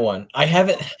 Not that one. I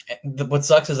haven't. What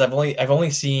sucks is I've only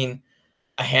seen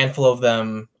a handful of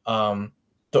them,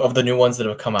 of the new ones that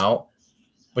have come out,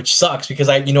 which sucks because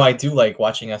I do like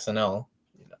watching SNL.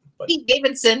 But Pete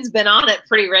Davidson's been on it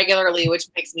pretty regularly, which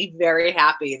makes me very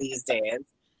happy these days.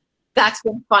 That's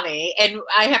been funny. And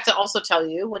I have to also tell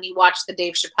you, when you watch the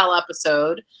Dave Chappelle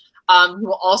episode, you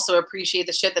will also appreciate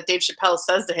the shit that Dave Chappelle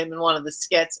says to him in one of the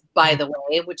skits, by the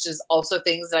way, which is also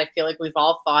things that I feel like we've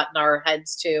all thought in our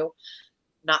heads too.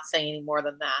 Not saying any more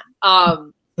than that.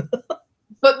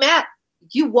 But Matt,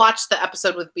 you watched the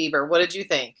episode with Bieber. What did you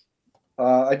think?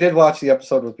 I did watch the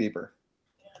episode with Bieber.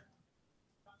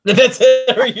 that's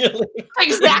it, really.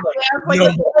 Exactly.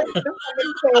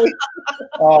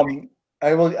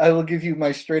 I will give you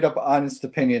my straight up honest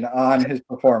opinion on his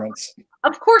performance.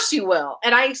 Of course you will,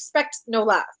 and I expect no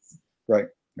less. Right.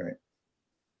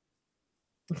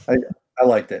 I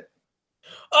liked it.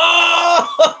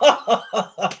 Oh!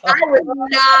 I was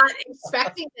not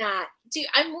expecting that. Dude,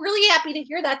 I'm really happy to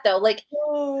hear that though. Like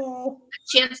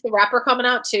Chance the Rapper coming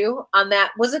out too on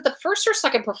that. Was it the first or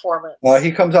second performance? Well,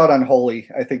 he comes out on Holy.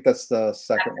 I think that's the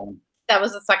second one. That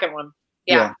was the second one.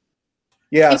 Yeah.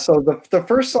 Yeah, so the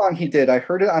first song he did, I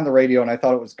heard it on the radio and I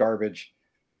thought it was garbage.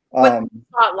 But you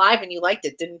saw it live and you liked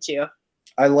it, didn't you?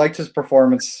 I liked his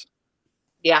performance.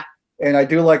 Yeah. And I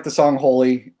do like the song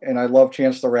Holy, and I love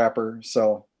Chance the Rapper.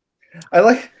 So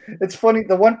it's funny,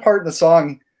 the one part in the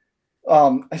song,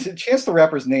 I said Chance the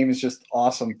Rapper's name is just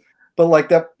awesome. But like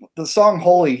the song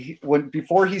Holy,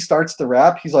 before he starts the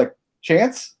rap, he's like,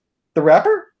 Chance the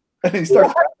Rapper? And he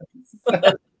starts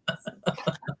rapping.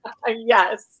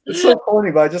 Yes. It's so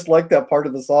corny, but I just like that part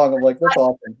of the song. I'm like, that's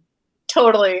awesome.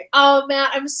 Totally. Oh,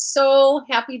 Matt, I'm so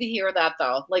happy to hear that,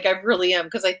 though. Like, I really am,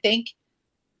 because I think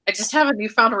I just have a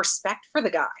newfound respect for the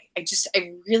guy. I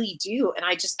really do. And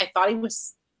I thought I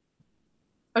was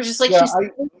just like, he's a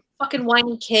fucking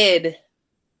whiny kid.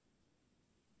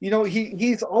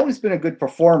 He's always been a good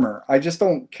performer. I just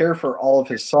don't care for all of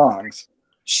his songs.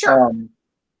 Sure.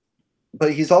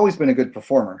 But he's always been a good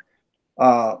performer.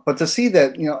 But to see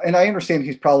that, and I understand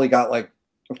he's probably got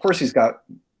of course he's got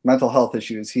mental health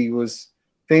issues. He was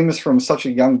famous from such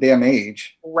a young damn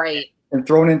age. Right. And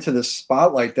thrown into this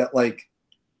spotlight that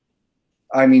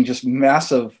just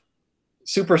massive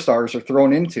superstars are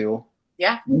thrown into.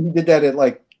 Yeah. And he did that at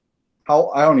I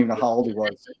don't even know how old he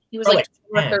was. He was like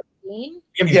 13.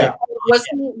 Yeah.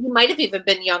 He might have even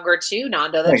been younger too,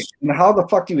 Nando. Right. And how the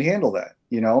fuck do you handle that?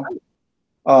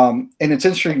 And it's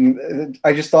interesting.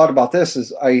 I just thought about this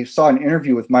as I saw an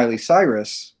interview with Miley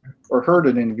Cyrus, or heard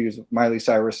an interview with Miley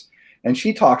Cyrus, and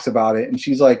she talks about it. And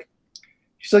she's like,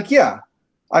 yeah,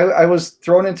 I was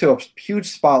thrown into a huge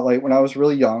spotlight when I was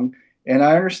really young, and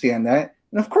I understand that.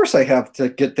 And of course I have to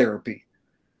get therapy.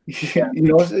 Yeah.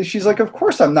 She's like, of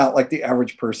course I'm not like the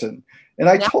average person. And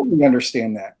I totally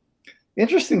understand that.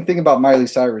 Interesting thing about Miley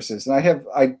Cyrus is, and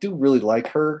I do really like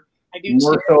her. I do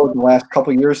more so in the last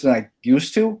couple of years than I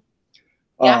used to.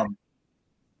 Yeah.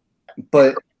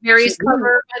 But Cranberries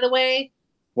cover, by the way.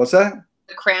 What's that?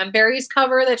 The Cranberries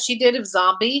cover that she did of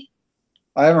Zombie.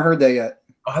 I haven't heard that yet.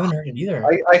 I haven't heard it either.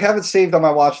 I have it saved on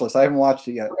my watch list. I haven't watched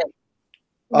it yet. Okay.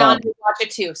 Nando, watch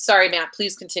it too. Sorry, Matt.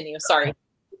 Please continue. Sorry.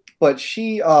 But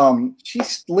she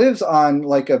lives on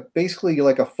basically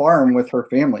a farm with her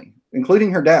family,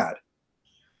 including her dad.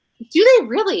 Do they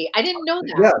really? I didn't know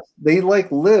that. Yes, they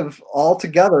live all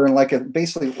together in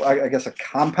basically I guess a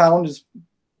compound is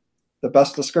the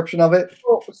best description of it.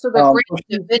 Oh, so the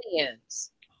Great Davidians.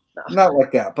 No. Not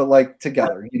like that, but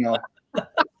together,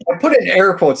 I put it in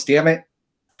air quotes, damn it.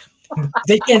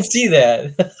 They can't see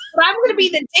that. But I'm going to be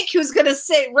the dick who's going to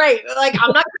say, right. I'm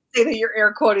not going to say that you're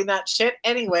air quoting that shit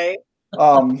anyway.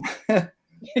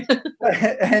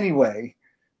 Anyway,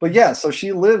 but yeah, so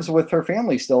she lives with her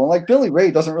family still. And like Billy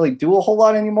Ray doesn't really do a whole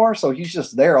lot anymore, so he's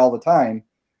just there all the time.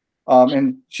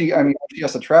 And she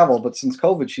has to travel, but since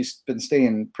COVID, she's been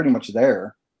staying pretty much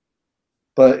there.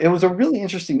 But it was a really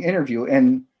interesting interview,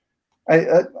 and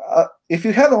if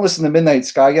you haven't listened to Midnight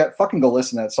Sky yet, fucking go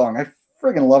listen to that song. I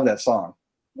friggin' love that song.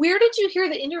 Where did you hear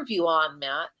the interview on,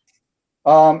 Matt?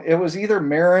 It was either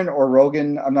Marin or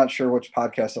Rogan. I'm not sure which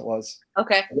podcast it was.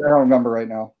 Okay. I don't remember right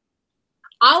now.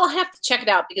 I'll have to check it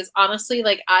out because honestly,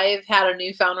 like I've had a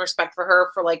newfound respect for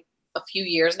her for like a few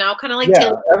years now. Kind of like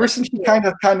Taylor ever since she kind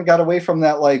of got away from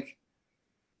that like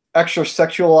extra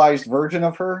sexualized version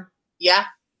of her. Yeah.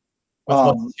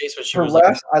 I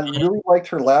really liked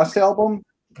her last album.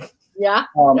 Yeah.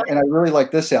 And I really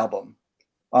like this album.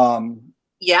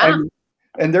 Yeah.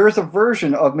 And there is a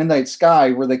version of Midnight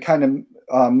Sky where they kind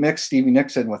of mix Stevie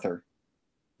Nicks in with her.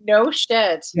 No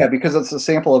shit. Yeah, because it's a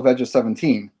sample of Edge of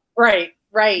 17. Right.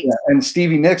 Yeah, and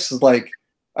Stevie Nicks is like,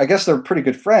 I guess they're pretty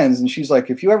good friends, and she's like,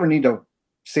 if you ever need to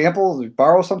sample or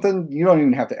borrow something, you don't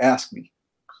even have to ask me.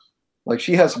 Like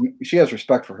she has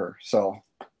respect for her. So.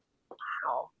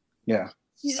 Wow. Yeah.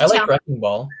 I like Wrecking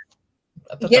Ball.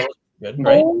 I thought that was good,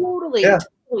 right? Totally. Yeah.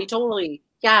 Totally.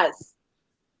 Yes.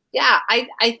 Yeah.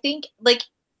 I think like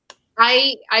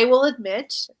I will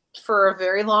admit for a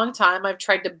very long time I've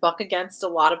tried to buck against a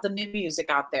lot of the new music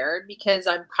out there because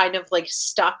I'm kind of like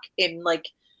stuck in like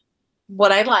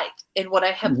what I liked and what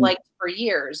I have liked for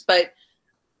years. But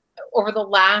over the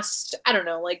last, I don't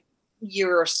know, like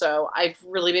year or so, I've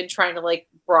really been trying to like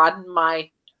broaden my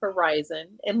horizon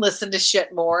and listen to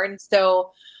shit more. And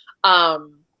so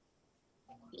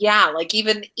yeah, like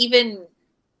even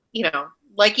you know,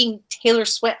 liking Taylor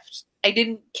Swift. I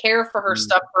didn't care for her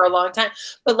stuff for a long time.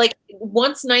 But like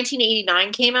once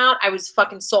 1989 came out, I was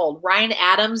fucking sold. Ryan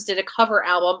Adams did a cover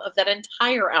album of that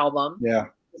entire album. Yeah.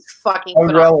 It's fucking I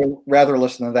would rather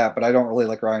listen to that, but I don't really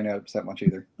like Ryan Adams that much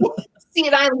either. See,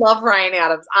 and I love Ryan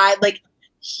Adams. I like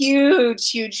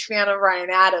huge fan of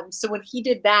Ryan Adams. So when he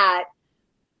did that,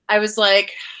 I was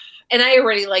like, and I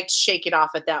already liked Shake It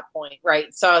Off at that point,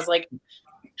 right? So I was like,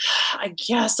 I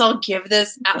guess I'll give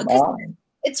this out.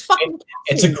 It's fucking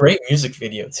It's a great music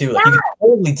video too. Like you can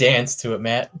totally dance to it,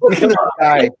 Matt. Look at this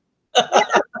guy.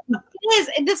 It is,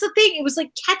 and that's the thing. It was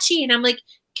like catchy, and I'm like,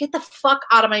 get the fuck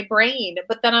out of my brain.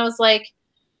 But then I was like,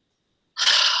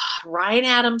 Ryan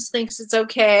Adams thinks it's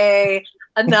okay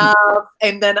enough,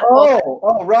 and then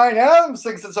Ryan Adams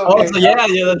thinks it's okay. Oh, so yeah,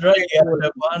 that's right. You got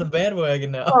to on the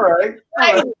bandwagon now. All right.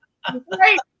 Right,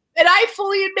 and I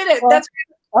fully admit it. Well, That's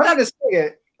I'm going to say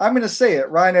it. I'm going to say it.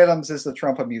 Ryan Adams is the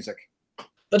Trump of music.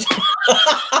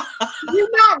 You're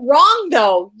not wrong,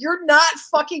 though. You're not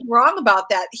fucking wrong about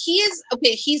that. He is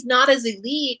okay. He's not as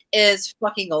elite as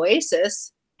fucking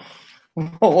Oasis.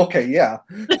 Oh, okay, yeah.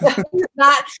 He's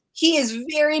not. He is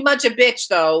very much a bitch,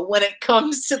 though. When it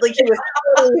comes to like, he was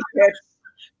totally a bitch.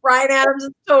 Ryan Adams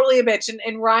is totally a bitch,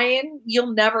 and Ryan,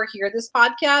 you'll never hear this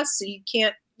podcast, so you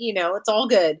can't. You know, it's all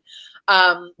good.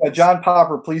 John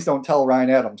Popper, please don't tell Ryan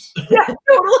Adams. Yeah,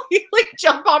 totally. Like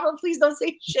John Popper, please don't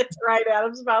say shit to Ryan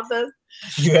Adams about this.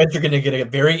 You guys are gonna get a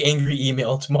very angry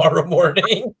email tomorrow morning.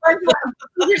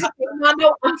 Here's the thing,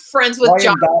 Mondo, I'm friends with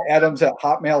John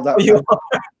Ryan.Adams@hotmail.com.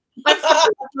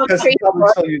 Because he probably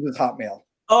still uses Hotmail.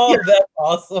 Oh, that's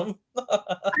awesome.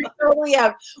 I totally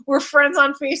have. We're friends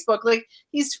on Facebook. Like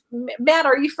Matt,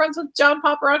 are you friends with John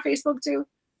Popper on Facebook too?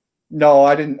 No,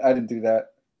 I didn't do that.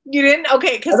 You didn't?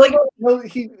 Okay, because like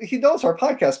he knows our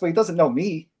podcast, but he doesn't know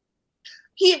me.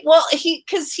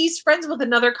 Because he's friends with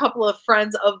another couple of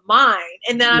friends of mine,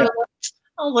 and then I was like,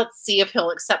 oh, let's see if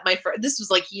he'll accept my friend. This was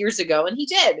like years ago, and he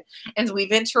did, and we've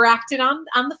interacted on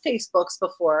the Facebooks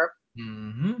before.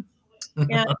 Mm-hmm.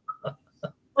 Yeah,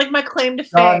 like my claim to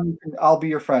fame. I'll be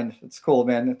your friend. It's cool,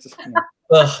 man. It's just,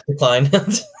 decline.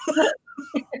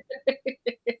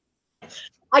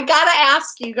 I gotta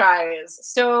ask you guys.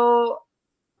 So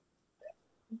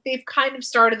they've kind of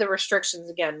started the restrictions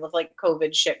again with like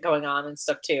COVID shit going on and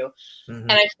stuff too. Mm-hmm.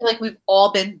 And I feel like we've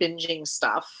all been binging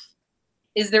stuff.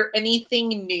 Is there anything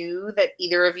new that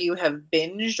either of you have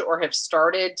binged or have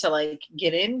started to like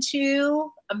get into?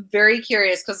 I'm very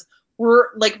curious because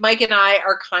we're like Mike and I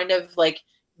are kind of like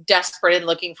desperate and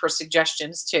looking for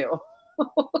suggestions too.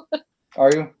 Are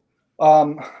you?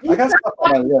 I got stuff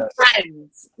on my list.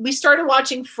 Friends. We started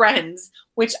watching Friends,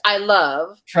 which I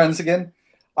love. Friends again.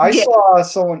 I saw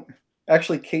someone,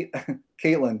 actually,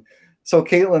 Caitlin. So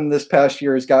Caitlin this past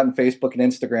year has gotten Facebook and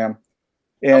Instagram,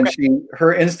 and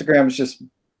her Instagram is just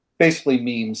basically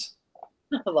memes.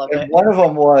 I love and it. One of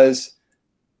them was,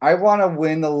 I want to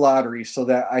win the lottery so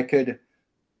that I could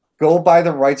go buy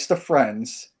the rights to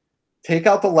Friends, take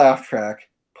out the laugh track,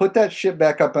 put that shit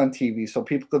back up on TV so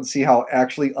people can see how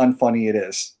actually unfunny it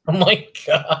is. Oh my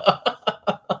god.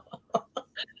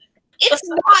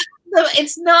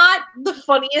 It's not the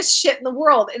funniest shit in the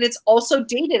world, and it's also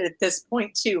dated at this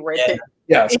point too, right? Yeah.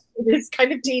 Yes. It is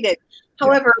kind of dated.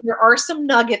 However, there are some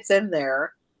nuggets in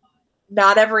there.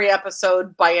 Not every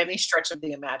episode by any stretch of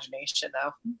the imagination,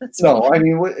 though. No, I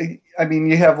mean,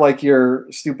 you have like your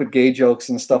stupid gay jokes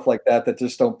and stuff like that that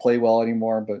just don't play well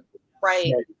anymore. But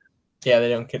right, Yeah, they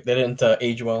didn't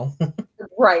age well.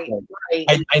 right.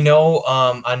 I know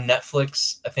on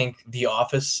Netflix, I think The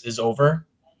Office is over.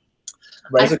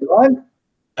 Right? is it gone?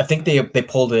 I think they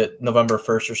pulled it November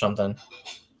 1st or something,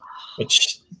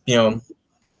 which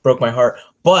broke my heart.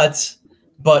 But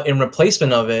in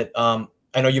replacement of it,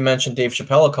 I know you mentioned Dave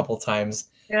Chappelle a couple times.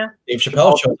 Yeah. Dave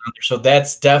Chappelle show's on there, so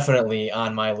that's definitely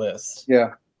on my list.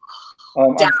 Yeah.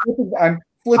 I'm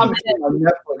flipping through my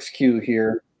Netflix queue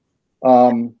here.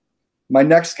 My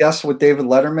next guest with David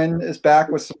Letterman is back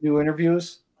with some new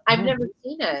interviews. I've never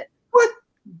seen it. What?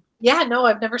 Yeah, no,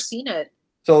 I've never seen it.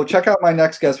 So check out my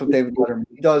next guest with David Letterman.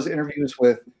 He does interviews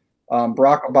with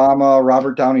Barack Obama,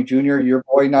 Robert Downey Jr., your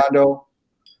boy Nando.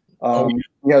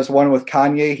 He has one with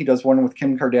Kanye. He does one with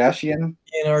Kim Kardashian.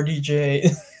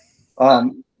 NRDJ.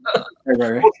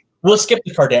 Right. We'll skip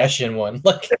the Kardashian one.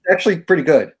 Like, It's actually pretty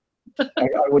good.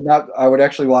 I would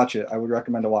actually watch it. I would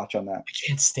recommend a watch on that. I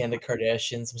can't stand the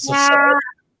Kardashians. I'm so sorry.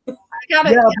 I got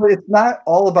it. Yeah, but it's not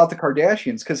all about the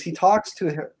Kardashians because he talks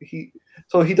to he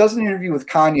does an interview with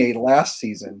Kanye last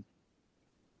season,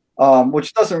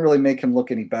 which doesn't really make him look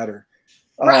any better.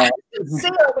 Right.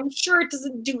 I'm sure it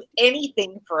doesn't do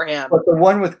anything for him. But the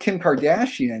one with Kim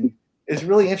Kardashian is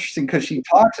really interesting because she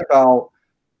talks about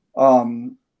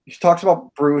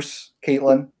Bruce,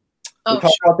 Caitlyn. We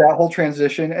talk about that whole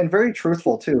transition and very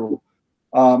truthful too,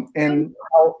 and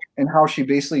how she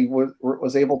basically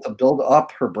was able to build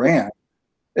up her brand.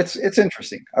 It's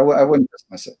interesting. I wouldn't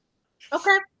dismiss it.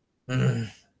 Okay.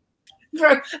 Mm.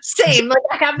 Same. Like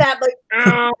I have that. Like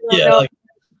Yeah. Like,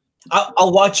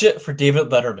 I'll watch it for David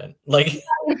Letterman. Like,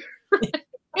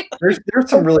 there's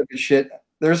some really good shit.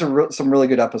 There's some really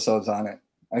good episodes on it.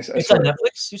 It's on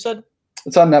Netflix. You said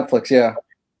it's on Netflix. Yeah.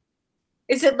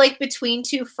 Is it like Between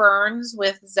Two Ferns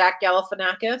with Zach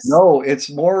Galifianakis? No,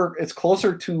 it's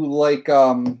closer to like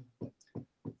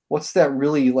what's that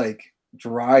really like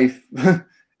dry?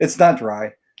 It's not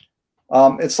dry.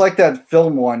 It's like that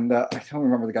film one that I don't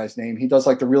remember the guy's name. He does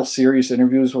like the real serious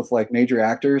interviews with like major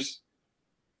actors.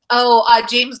 Oh,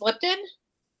 James Lipton?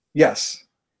 Yes.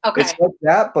 Okay. It's like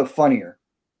that, but funnier.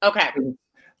 Okay.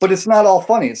 But it's not all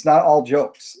funny. It's not all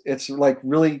jokes. It's like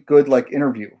really good like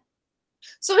interview.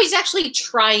 So he's actually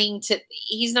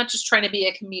he's not just trying to be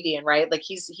a comedian, right? Like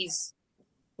he's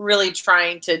really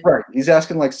trying to. Right. He's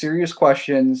asking like serious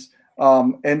questions.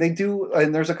 And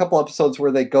there's a couple episodes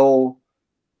where they go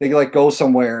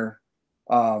somewhere,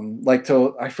 like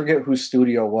to, I forget whose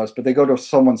studio it was, but they go to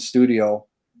someone's studio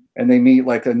and they meet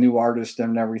like a new artist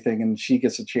and everything. And she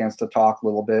gets a chance to talk a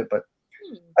little bit, but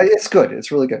it's good.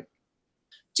 It's really good.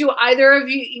 Do either of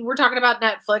you, we're talking about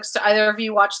Netflix, do either of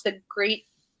you watch the Great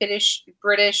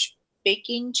British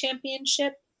Baking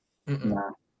Championship?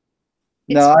 No,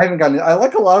 I haven't gotten it. I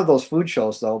like a lot of those food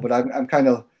shows though, but I'm kind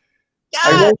of,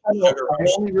 I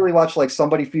only really watch like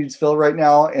Somebody Feeds Phil right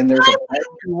now, and there's a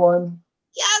barbecue one.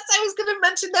 Yes, I was going to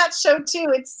mention that show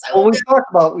too. It's so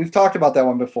good. We've talked about that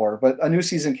one before, but a new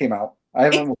season came out. I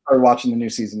haven't started watching the new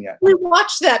season yet. We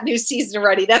watched that new season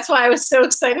already. That's why I was so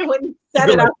excited when you said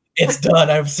it. It's done.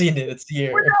 I've seen it. It's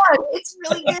here. We're done. It's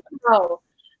really good though.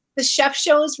 The Chef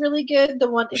Show is really good.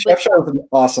 The Chef Show is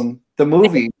awesome. The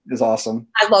movie is awesome.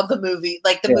 I love the movie.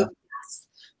 Like the movie.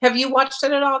 Have you watched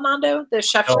it at all, Nando? The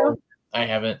Chef Show? I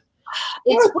haven't.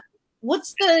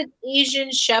 What's the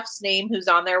Asian chef's name who's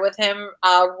on there with him?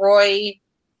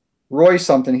 Roy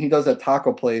something. He does that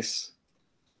taco place.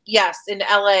 Yes, in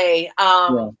LA.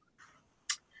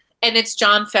 And it's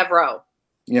Jon Favreau.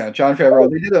 Yeah, Jon Favreau.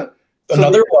 They did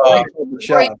another Roy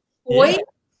Choi? Yeah.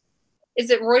 Is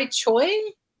it Roy Choi?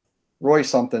 Roy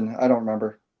something. I don't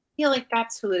remember. I feel like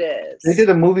that's who it is. They did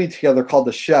a movie together called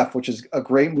The Chef, which is a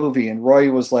great movie, and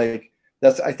Roy was like,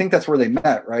 I think that's where they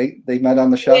met, right? They met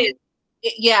on The Chef.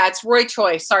 Yeah, it's Roy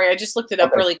Choi. Sorry, I just looked it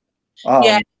up really quick.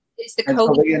 Yeah, it's the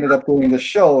so they ended up doing the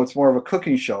show. It's more of a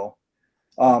cooking show.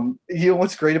 You know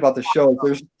what's great about the show?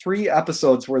 There's 3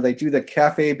 episodes where they do the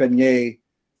cafe beignet,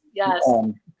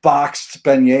 boxed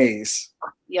beignets.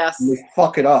 Yes. And they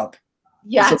fuck it up.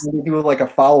 Yes. So they do like a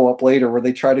follow-up later where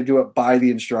they try to do it by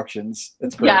the instructions.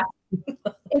 It's great. Yeah.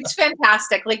 It's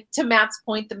fantastic. Like to Matt's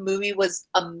point, the movie was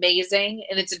amazing,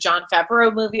 and it's a Jon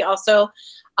Favreau movie also.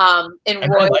 And I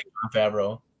Roy, like Jon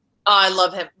Favreau. Oh, I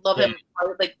love him. Love Yeah. him. I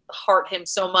would like heart him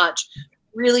so much.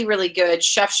 Really, really good.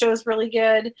 Chef Show's really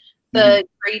good. The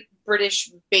Great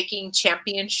British Baking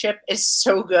Championship is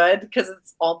so good because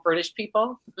it's all British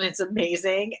people. And it's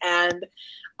amazing. And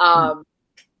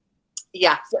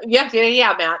yeah. So,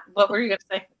 yeah, Matt. What were you gonna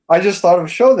say? I just thought of a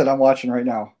show that I'm watching right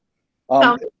now.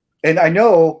 And I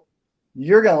know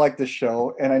you're going to like this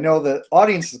show, and I know the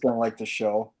audience is going to like this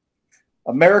show.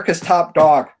 America's Top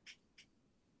Dog.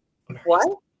 What?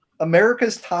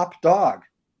 America's Top Dog.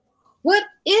 What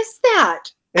is that?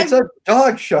 It's a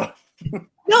dog show.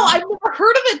 No, I've never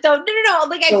heard of it though. No.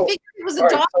 Like I So- figured it was a All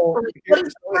right, dog. so What is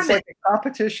it's the like a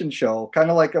competition show, kind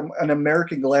of like an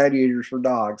American Gladiators for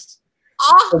dogs.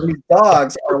 Oh, So these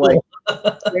dogs are like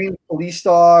trained police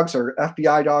dogs or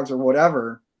FBI dogs or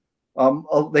whatever.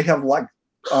 They have like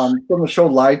from the show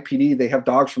Live PD, they have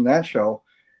dogs from that show,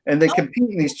 and they compete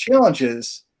in these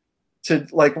challenges to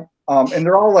like, and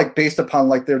they're all like based upon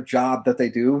like their job that they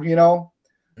do. You know,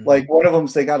 like one of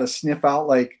them's they got to sniff out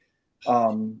like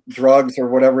drugs or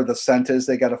whatever the scent is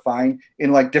they got to find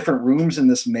in like different rooms in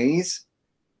this maze,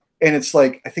 and it's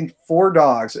like I think 4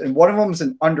 dogs, and one of them is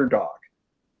an underdog.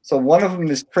 So one of them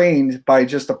is trained by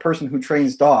just a person who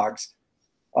trains dogs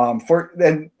for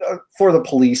the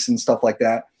police and stuff like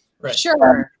that. Right.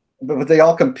 sure. But they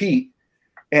all compete.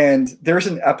 And there's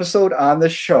an episode on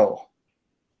this show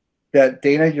that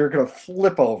Dana, you're gonna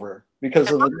flip over because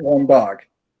of the one dog.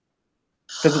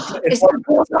 Because Is it a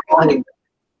bulldog?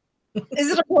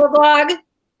 Is it a bulldog?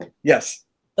 yes.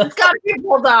 It's got to be a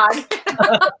bulldog.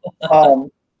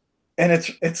 And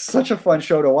it's such a fun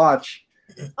show to watch.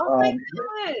 Oh my Um,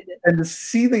 god! And to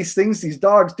see these things these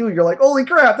dogs do, you're like, holy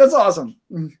crap, that's awesome.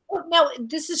 Oh, no,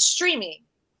 this is streaming.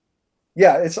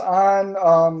 Yeah, it's on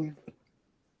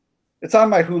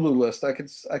my Hulu list. I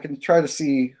can try to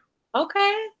see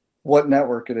Okay, what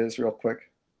network it is real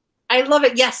quick. I love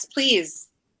it. Yes, please.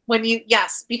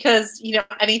 Because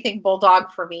anything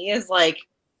bulldog for me is like,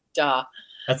 duh.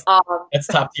 That's- Um, That's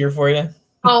top tier for you.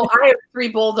 Oh, I have 3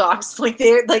 bulldogs.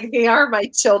 They are my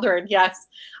children. Yes,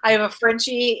 I have a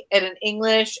Frenchie and an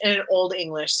English and an Old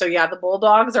English. So yeah, the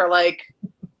bulldogs are like,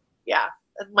 yeah,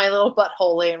 my little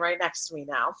butthole laying right next to me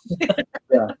now.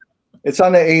 It's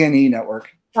on the A&E network.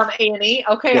 On A&E.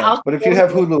 Okay, Yeah, but if you have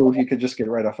Hulu, you could just get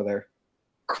it right off of there.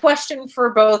 Question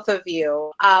for both of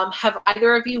you: have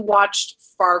either of you watched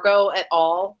Fargo at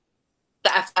all? The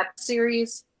FX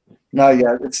series. Not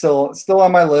yet. It's still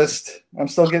on my list. I'm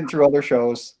still getting through other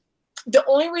shows. The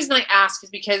only reason I ask is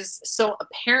because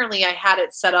apparently I had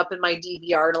it set up in my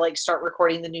DVR to like start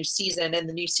recording the new season, and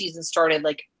the new season started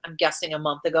like I'm guessing a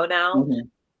month ago now. Mhm.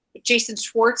 Jason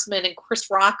Schwartzman and Chris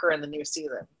Rock are in the new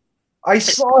season. I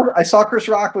saw Chris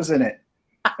Rock was in it,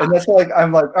 and that's like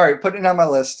I'm like, all right, put it on my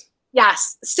list.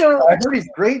 Yes, so I heard he's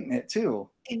great in it too.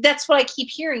 that's what I keep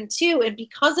hearing too, and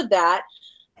because of that,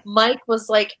 Mike was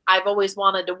like, I've always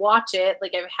wanted to watch it.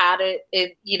 Like I've had it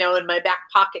in my back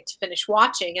pocket to finish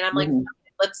watching, and I'm like, Mhm.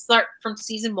 let's start from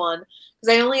season 1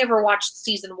 because I only ever watched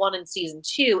season 1 and season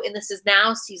 2, and this is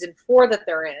now season 4 that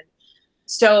they're in.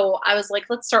 So I was like,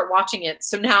 let's start watching it.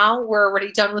 So now we're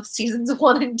already done with seasons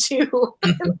 1 and 2.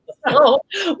 So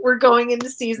we're going into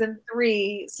season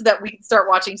 3 so that we can start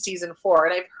watching season 4.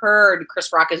 And I've heard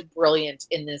Chris Rock is brilliant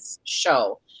in this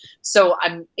show. So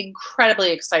I'm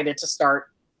incredibly excited to start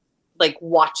like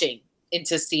watching and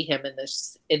to see him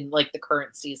in like the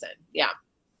current season. Yeah.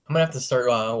 I'm gonna have to start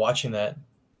watching that.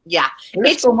 Yeah. There's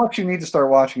It's- so much you need to start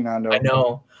watching, Nando. I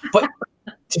know, but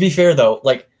to be fair though,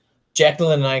 like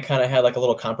Jacqueline and I kind of had like a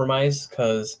little compromise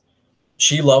because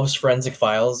she loves Forensic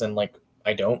Files and like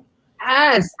I don't.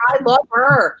 Yes, I love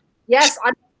her. Yes,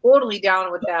 I'm totally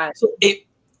down with that. So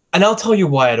and I'll tell you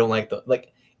why I don't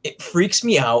like it freaks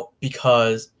me out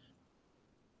because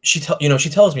she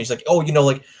tells me, she's like, oh,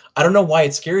 like I don't know why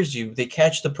it scares you. They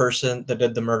catch the person that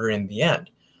did the murder in the end.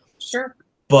 Sure.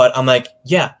 But I'm like,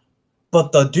 yeah,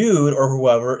 but the dude or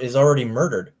whoever is already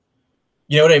murdered.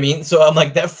 You know what I mean? So I'm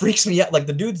like, that freaks me out. Like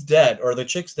the dude's dead or the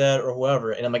chick's dead or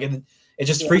whoever. And I'm like, it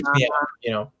just freaks me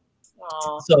out,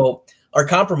 Aw. So our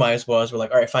compromise was we're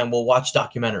like, all right, fine, we'll watch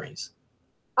documentaries.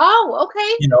 Oh,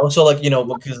 okay. So like,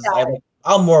 because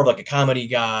I'm more of like a comedy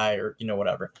guy or,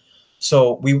 whatever.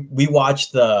 So we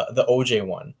watched the OJ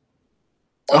one.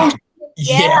 Oh,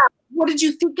 yeah. What did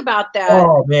you think about that?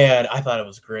 Oh man, I thought it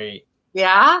was great.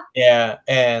 Yeah. Yeah.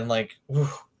 And like, Was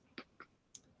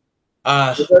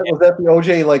that the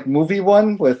OJ like movie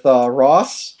one with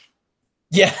Ross?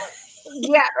 yeah.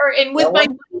 Yeah. And with That my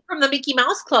one? buddy from the Mickey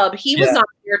Mouse Club, he was Yeah. on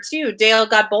there too. Dale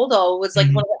Godboldo was like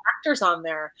Mhm. one of the actors on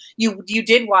there. You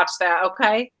did watch that,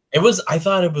 okay? I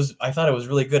thought it was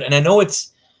really good. And I know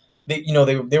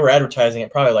they were advertising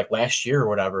it probably like last year or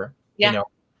whatever. Yeah.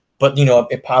 But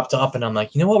it popped up, and I'm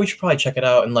like, you know what, we should probably check it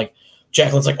out. And like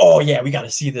Jacqueline's like, oh yeah, we got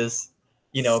to see this.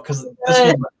 Because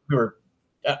we were.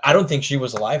 I don't think she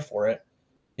was alive for it.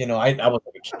 I was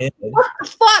like a kid. What the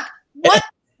fuck? What?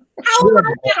 How am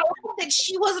I that old that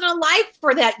she wasn't alive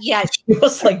for that yet? She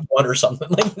was like 1 or something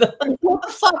like that. What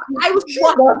the fuck? I was She's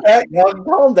not that young.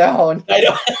 Calm down. I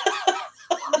know.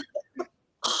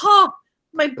 huh,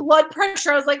 my blood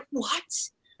pressure. I was like, what?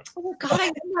 Oh my god, I'm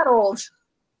that old.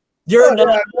 You're Yeah, not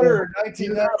I met her in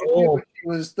You're 1992 not old. when she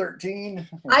was 13.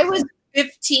 I was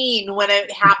 15 when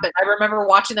it happened. I remember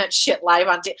watching that shit live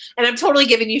on and I'm totally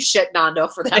giving you shit, Nando,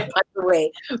 for that, by the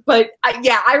way. But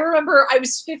I remember I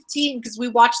was 15 because we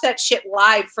watched that shit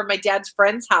live from my dad's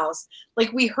friend's house.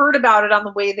 Like, we heard about it on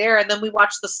the way there, and then we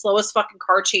watched the slowest fucking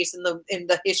car chase in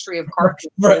the history of car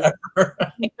chases.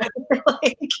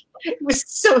 Like, it was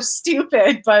so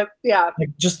stupid, but yeah.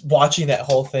 Like, just watching that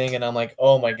whole thing, and I'm like,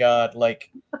 oh my god,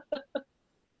 like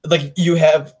you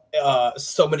have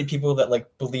so many people that like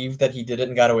believe that he did it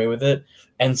and got away with it,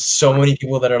 and so many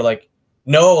people that are like,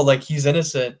 no, like he's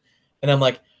innocent. And I'm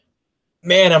like,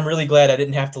 man, I'm really glad I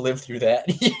didn't have to live through that.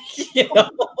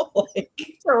 Like,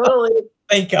 Totally.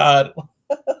 thank God.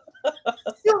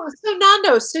 So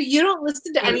Nando, so you don't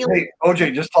listen to any. Hey,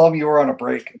 OJ, just tell him you were on a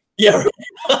break. Yeah.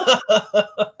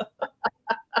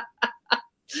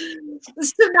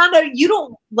 So Nando, you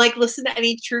don't like listen to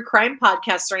any true crime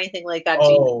podcasts or anything like that, do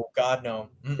you? Oh God, no.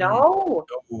 Mm-mm. No.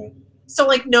 No. So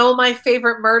like, no, My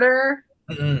Favorite Murder.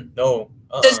 Mm-mm. No.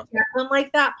 Does Jacqueline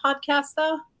like that podcast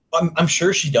though? I'm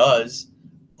sure she does.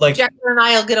 Like, Jacqueline and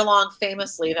I'll get along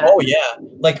famously then. oh yeah,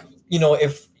 like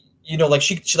if like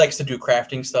she likes to do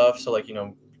crafting stuff, so like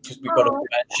because we go to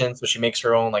conventions, so she makes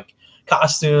her own like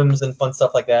costumes and fun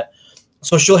stuff like that.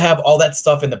 So she'll have all that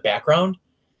stuff in the background.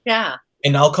 Yeah.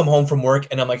 And I'll come home from work,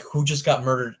 and I'm like, who just got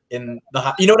murdered in the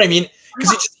house? You know what I mean?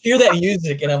 Because you just hear that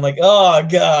music, and I'm like, oh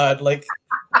God, like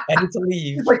I need to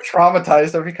leave. He's like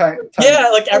traumatized every time. Yeah,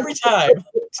 like every time.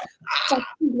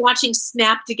 Watching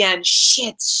Snapped again.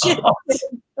 Shit.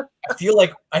 I feel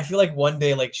like one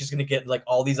day, like she's gonna get like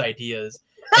all these ideas,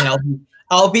 and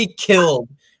I'll be killed.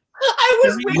 I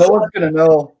was No one's gonna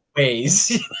know. Ways.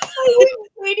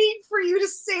 waiting for you to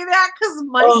say that because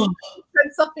Mike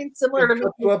said something similar to me.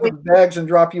 Put you up in bags and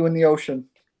drop you in the ocean.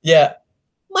 Yeah.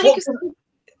 Mike, Well,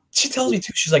 she tells me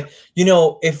too. She's like,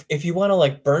 if you want to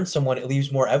like burn someone, it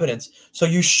leaves more evidence. So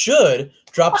you should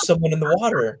drop someone in the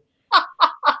water.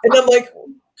 And I'm like,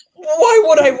 why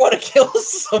would I want to kill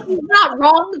someone? you're not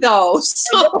wrong though.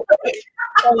 So I'm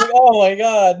like, oh my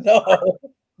God,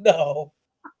 no.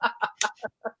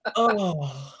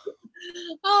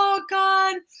 oh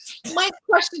God. Mike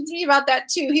questioned me about that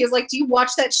too. He was like, do you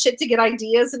watch that shit to get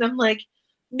ideas? And I'm like,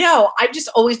 no, I've just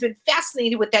always been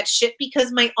fascinated with that shit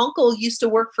because my uncle used to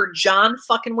work for John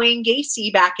fucking Wayne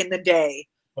Gacy back in the day.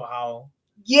 Wow.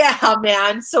 Yeah,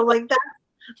 man. So like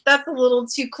that's a little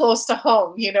too close to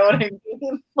home. You know what I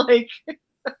mean? Like,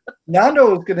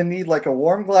 Nando is gonna need like a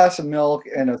warm glass of milk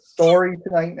and a story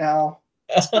tonight now.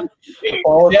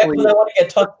 Fall Yeah, asleep. 'cause I want to get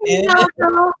tucked in.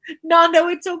 no,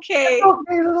 it's okay.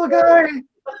 Okay, little guy.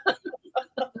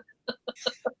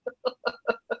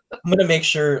 I'm gonna make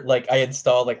sure like I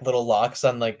install like little locks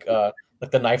on like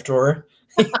the knife drawer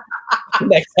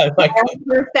next time I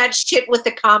come. That shit with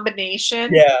the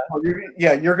combination. Yeah. Oh,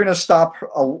 you're gonna stop.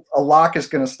 A lock is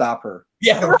gonna stop her.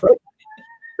 Yeah.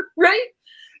 Right?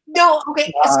 No,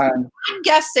 okay. So Um, I'm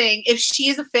guessing if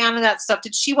she's a fan of that stuff,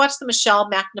 did she watch the Michelle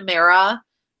McNamara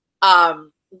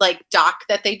like doc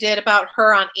that they did about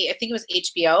her on I think it was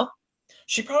HBO?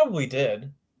 She probably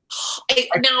did.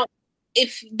 Now,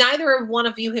 if neither of one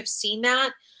of you have seen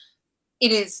that,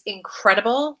 it is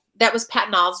incredible. That was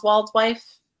Patton Oswalt's wife,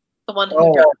 the one who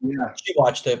oh yeah. She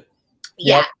watched it.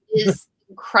 Yeah, Yep. it is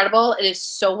incredible. It is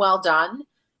so well done.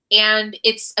 And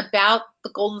it's about the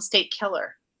Golden State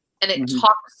Killer. And it Mhm.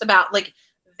 talks about like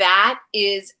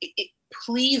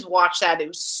please watch that. It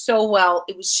was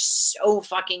so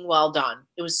fucking well done.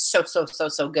 It was so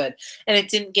good. And it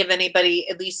didn't give anybody,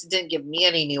 at least it didn't give me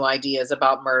any new ideas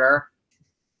about murder.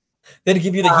 Did it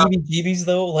give you the heebie-jeebies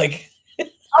though? Like,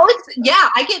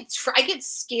 I get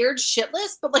scared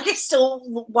shitless, but like I still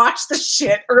watch the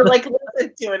shit or like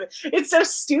listen to it. It's so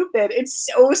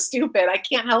stupid. I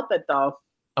can't help it though.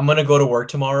 I'm gonna go to work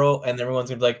tomorrow, and everyone's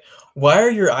gonna be like, "Why are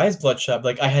your eyes bloodshot?"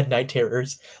 Like, I had night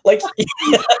terrors. Like,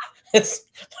 it's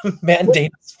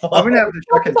mandated. I'm gonna have to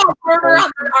check it. About murder on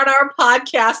our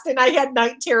podcast, and I had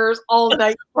night terrors all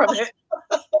night from it.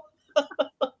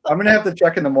 I'm gonna have to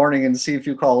check in the morning and see if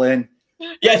you call in.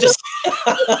 Yeah, just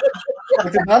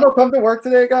Did Nando come to work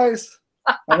today, guys?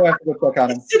 I'm gonna have to go check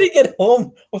on him. He's sitting at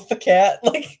home with the cat.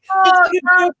 Like, Oh, it's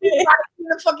God, gonna be he's okay. rocking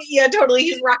the fucking, yeah, totally.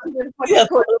 He's rocking the fucking Yeah.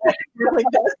 toilet like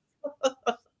this.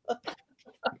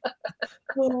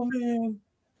 Oh man.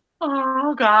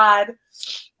 Oh God.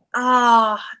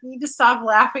 Ah, I need to stop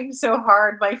laughing so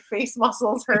hard. My face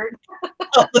muscles hurt.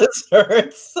 Oh, this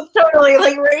hurts. Totally,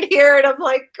 like right here, and I'm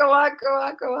like, go on, go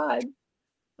on, go on.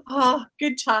 Oh,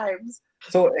 good times.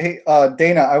 So, hey,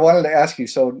 Dana, I wanted to ask you.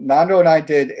 So, Nando and I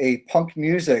did a punk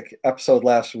music episode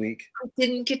last week. I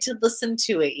didn't get to listen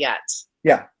to it yet.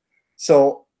 Yeah.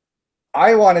 So,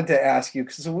 I wanted to ask you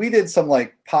because we did some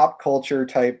like pop culture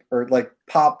type or like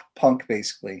pop punk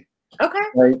basically, Okay.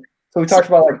 right? So, we talked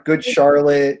about like Good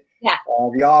Charlotte, Yeah.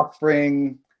 The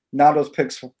Offspring. Nando's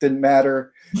picks didn't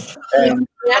matter. And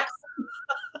Yes.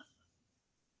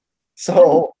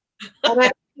 so,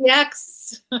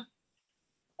 Yes.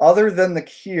 other than The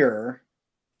Cure,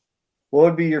 what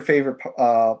would be your favorite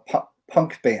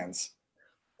punk bands?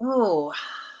 Oh.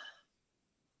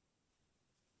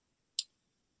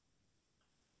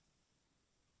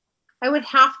 I would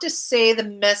have to say the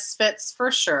Misfits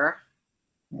for sure.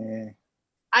 Eh,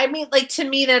 I mean, like to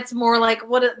me, that's more like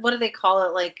what do they call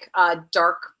it? Like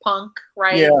dark punk,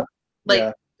 right? Yeah, Like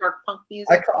yeah. dark punk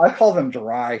music. I call them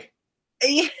dry.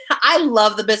 Yeah, I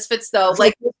love the Misfits though. It's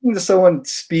Like like listening to someone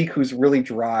speak who's really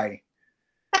dry.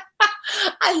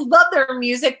 I love their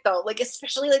music though. Like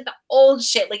especially like the old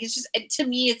shit. Like it's just to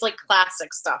me, it's like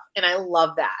classic stuff, and I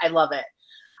love that. I love it.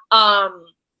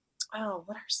 Oh,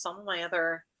 what are some of my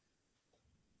other?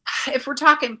 If we're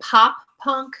talking pop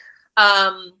punk,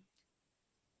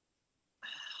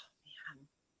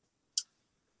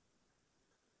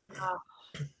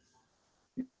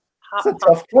 It's a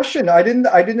tough question. I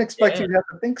didn't expect Yeah. you to have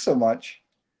to think so much.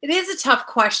 It is a tough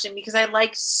question because I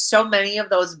like so many of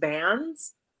those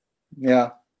bands.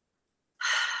 Yeah.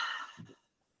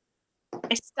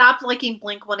 I stopped liking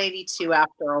Blink 182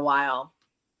 after a while.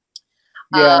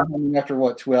 Yeah. I mean, after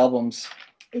what, 2 albums?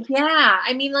 Yeah,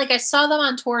 I mean, like I saw them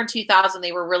on tour in 2000.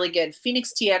 They were really good.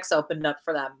 Phoenix TX opened up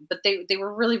for them, but they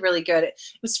were really really good. It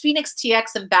was Phoenix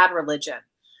TX and Bad Religion.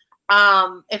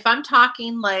 If I'm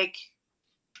talking like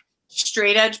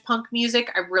straight edge punk music,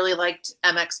 I really liked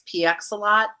MXPX a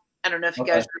lot. I don't know if you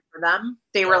guys remember them.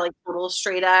 They were like total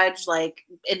straight edge, like,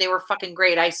 and they were fucking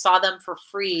great. I saw them for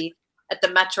free at the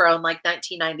Metro in like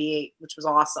 1998, which was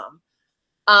awesome.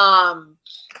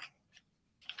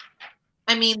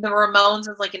 I mean, the Ramones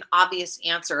is like an obvious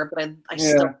answer, but I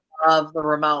still love the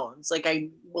Ramones. Like, I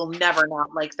will never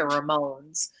not like the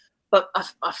Ramones. But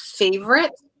a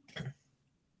favorite?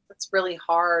 It's really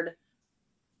hard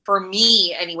for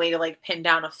me anyway to like pin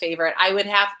down a favorite. I would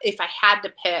have, if I had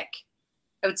to pick,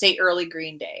 I would say early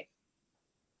Green Day.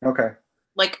 Okay.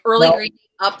 Like early Green Day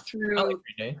up through. I like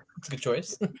Green Day. That's a good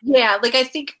choice. Yeah, like I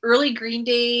think early Green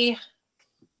Day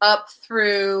up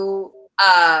through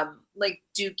like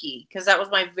Dookie, because that was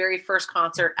my very first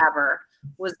concert ever,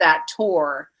 was that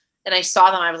tour. And I saw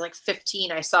them, I was like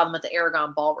 15. I saw them at the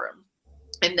Aragon Ballroom.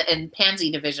 And Pansy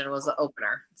Division was the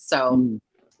opener. So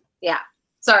yeah.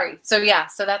 Sorry. So yeah,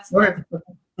 so that's Okay.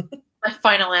 my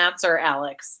final answer,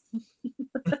 Alex.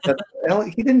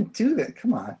 He didn't do that.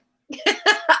 Come on.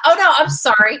 Oh no, I'm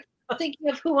sorry. I'm thinking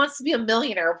of Who Wants to Be a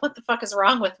Millionaire. What the fuck is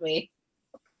wrong with me?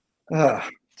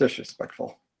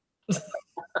 Disrespectful.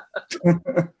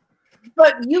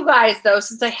 But you guys, though,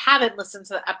 since I haven't listened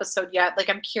to the episode yet, like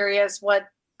I'm curious what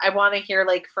I want to hear,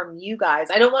 like from you guys.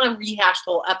 I don't want to rehash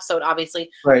the whole episode, obviously.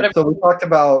 Right. But So we talked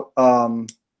about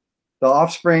The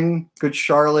Offspring, Good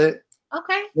Charlotte,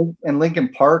 okay. and Linkin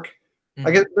Park. I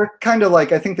guess they're kind of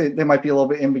like, I think they might be a little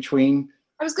bit in between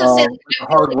I was gonna say like,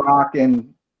 hard rock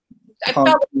and I punk.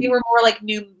 felt like they were more like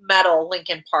new metal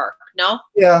Linkin Park. No.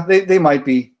 Yeah, they might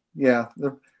be. Yeah.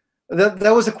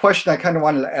 That was a question I kind of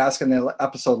wanted to ask in the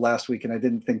episode last week, and I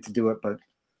didn't think to do it. But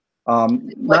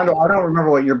Nando, I don't remember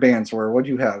what your bands were. What do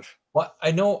you have? Well,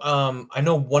 I know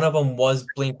one of them was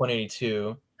Blink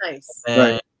 182. Nice.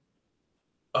 And,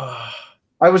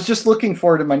 I was just looking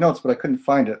for it in my notes, but I couldn't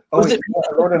find it. Oh, Was I it-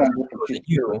 wrote it on was it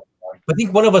you? I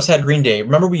think one of us had Green Day.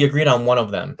 Remember, we agreed on one of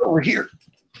them. over here.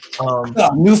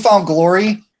 Newfound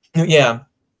Glory. Yeah.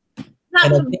 Not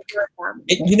And I familiar with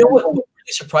them. You know what really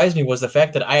surprised me was the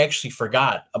fact that I actually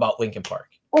forgot about Linkin Park.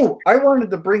 Oh, I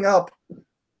wanted to bring up,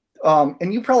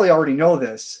 and you probably already know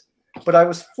this, but I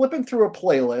was flipping through a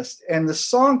playlist, and the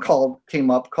song came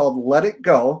up called "Let It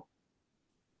Go"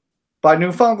 by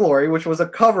Newfound Glory, which was a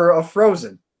cover of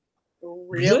Frozen.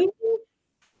 Really?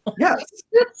 Yes,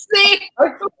 See?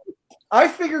 I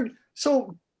figured.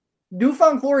 So,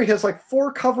 Newfound Glory has like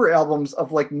 4 cover albums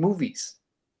of like movies,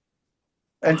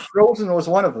 and Frozen was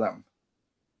one of them.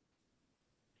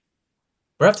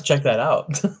 We'll have to check that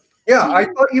out. Yeah, I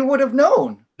thought you would have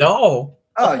known. No.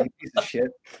 Oh, you piece of shit.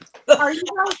 Are you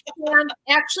guys fans?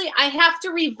 Actually, I have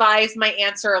to revise my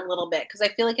answer a little bit because I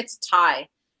feel like it's a tie.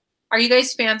 Are you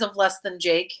guys fans of Less Than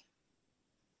Jake?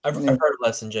 I've heard of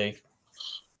Less Than Jake.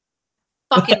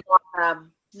 Fucking love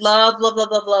them.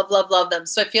 Love them.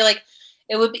 So I feel like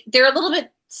it would be, they're a little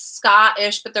bit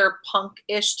ska-ish, but they're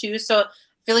punk-ish too. So I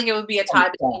feel like it would be a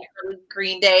tie between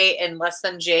Green Day and Less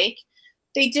Than Jake.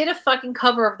 They did a fucking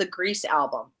cover of the Grease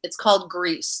album. It's called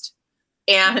Greased.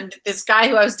 And this guy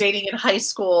who I was dating in high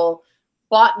school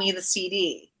bought me the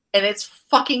CD. And it's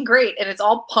fucking great. And it's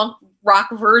all punk rock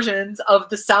versions of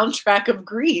the soundtrack of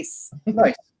Grease.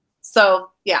 Nice.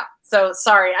 So, yeah. So,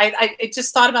 sorry. I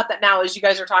just thought about that now as you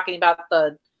guys were talking about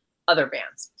the other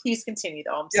bands. Please continue,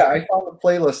 though. I'm Yeah, sorry. I found a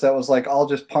playlist that was like all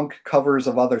just punk covers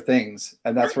of other things.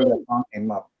 And that's where that song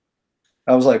came up.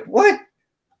 I was like, what?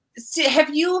 See,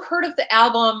 have you heard of the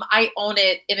album? I own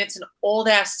it, and it's an old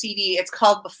ass CD. It's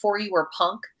called Before You Were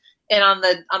Punk, and on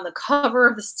the cover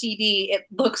of the CD, it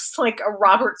looks like a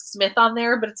Robert Smith on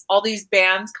there, but it's all these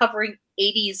bands covering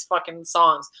 80s fucking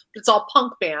songs. But it's all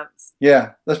punk bands.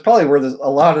 Yeah, that's probably where a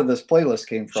lot of this playlist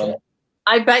came from.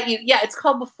 I bet you. Yeah, it's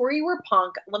called Before You Were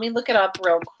Punk. Let me look it up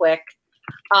real quick.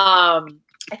 I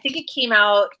think it came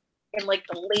out in like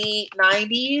the late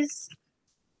 90s.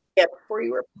 Yeah, Before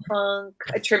You Were Punk,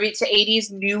 a tribute to 80s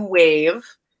new wave.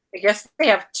 I guess they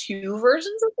have two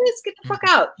versions of this. Get the fuck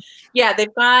out. Yeah,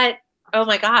 they've got, oh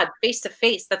my God, Face to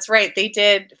Face. That's right. They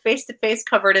did Face to Face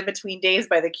covered In Between Days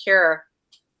by The Cure.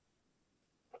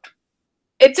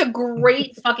 It's a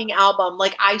great fucking album.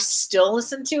 Like, I still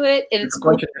listen to it. And it's a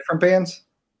bunch of different bands?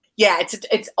 Yeah,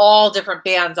 it's all different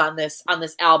bands on this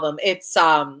album. It's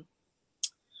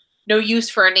No Use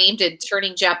for a Name did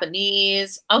Turning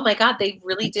Japanese. Oh my God, they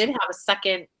really did have a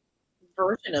second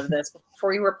version of this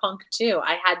Before You Were Punk too.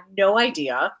 I had no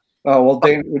idea. Oh, well,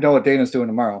 we know what Dana's doing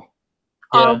tomorrow.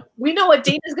 Yeah. We know what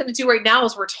Dana's going to do right now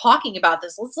as we're talking about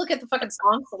this. Let's look at the fucking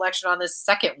song selection on this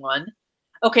second one.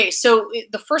 Okay, so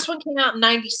the first one came out in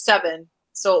 97.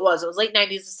 So it was late 90s.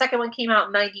 The second one came out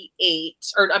in 98,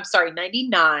 or I'm sorry,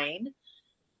 99.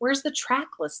 Where's the track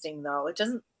listing though? It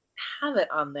doesn't have it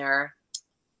on there.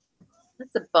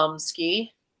 That's a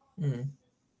bumski. Mm.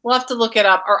 We'll have to look it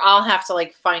up, or I'll have to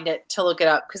like find it to look it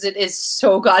up because it is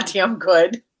so goddamn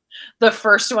good. The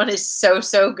first one is so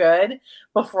good.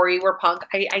 Before You Were Punk.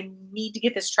 I need to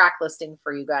get this track listing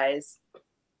for you guys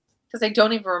because I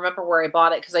don't even remember where I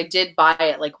bought it because I did buy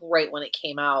it like right when it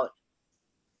came out.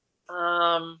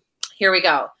 Here we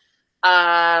go.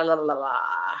 Oh,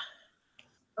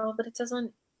 but it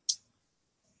doesn't.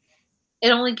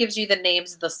 It only gives you the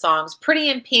names of the songs. Pretty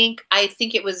in Pink, I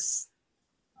think it was,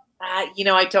 I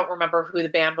don't remember who the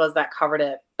band was that covered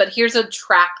it. But here's a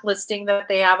track listing that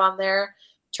they have on there.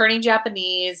 Turning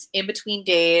Japanese, In Between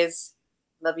Days,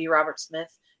 love you, Robert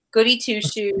Smith, Goody Two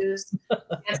Shoes,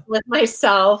 Dancing with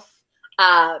Myself,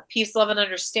 Peace, Love, and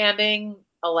Understanding,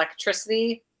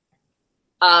 Electricity,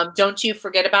 Don't You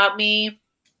Forget About Me,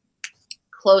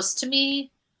 Close to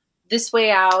Me, This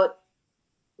Way Out,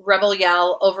 Rebel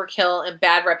Yell, Overkill, and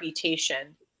Bad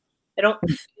Reputation. I don't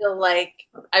feel like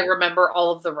I remember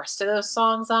all of the rest of those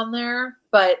songs on there,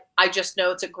 but I just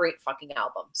know it's a great fucking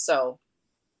album. So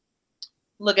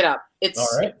look it up. It's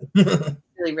All right.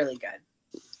 really, really good.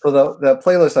 So the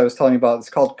playlist I was telling you about, it's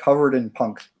called Covered in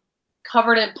Punk.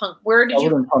 Covered in Punk. Where did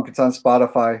Covered in Punk. It's on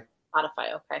Spotify.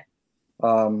 Spotify, okay.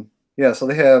 Yeah, so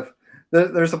they have,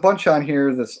 there's a bunch on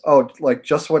here that's, like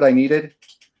Just What I Needed.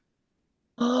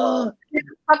 Oh, get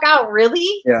the fuck out,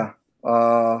 really? Yeah.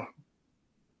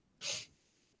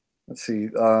 Let's see.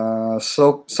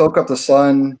 Soak Up the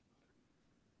Sun.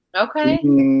 Okay.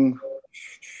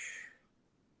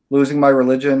 Losing My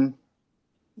Religion.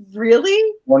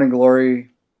 Really? Morning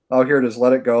Glory. Oh, here it is.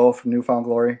 Let It Go from Newfound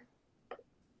Glory.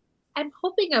 I'm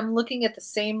hoping I'm looking at the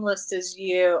same list as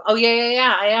you. Oh,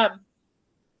 yeah, I am.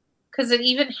 Because it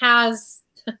even has,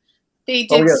 they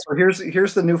did. Oh, yeah. So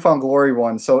here's the Newfound Glory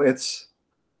one. So it's,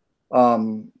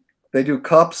 they do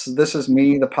Cups, This Is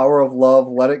Me, The Power of Love,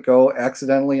 Let It Go,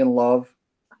 Accidentally in Love,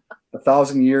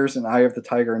 1,000 Years, and Eye of the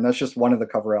Tiger. And that's just one of the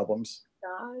cover albums.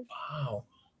 God. Wow.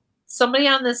 Somebody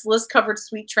on this list covered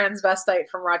Sweet Transvestite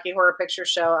from Rocky Horror Picture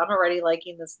Show. I'm already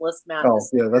liking this list, Matt. Oh,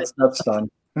 yeah, that's done.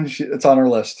 It's on our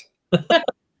list.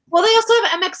 Well, they also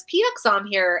have MXPX on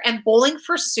here and Bowling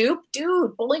for Soup.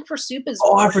 Dude, Bowling for Soup is.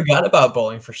 Oh, I forgot about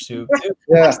Bowling for Soup, too.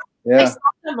 Yeah, I yeah. saw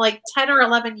them like 10 or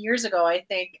 11 years ago, I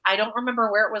think. I don't remember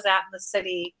where it was at in the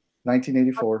city.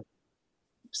 1984.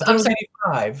 That was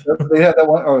 85. They had that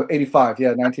one, or 85.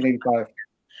 Yeah, 1985.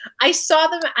 I saw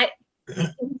them.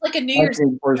 It was like a New Year's.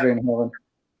 1984 is Van Halen.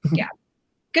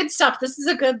 Good stuff. This is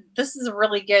a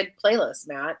really good playlist,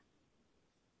 Matt.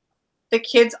 The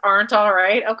kids aren't all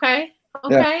right. Okay.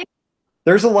 Okay.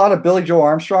 There's a lot of Billy Joe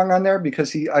Armstrong on there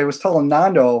because I was telling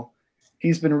Nando,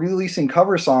 he's been releasing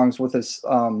cover songs with his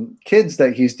kids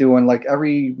that he's doing like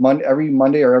every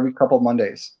Monday or every couple of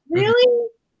Mondays. Really?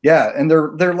 Yeah, and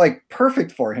they're like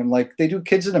perfect for him. Like they do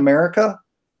Kids in America.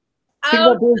 Think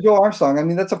Oh, about Billy Joe Armstrong. I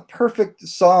mean, that's a perfect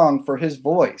song for his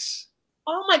voice.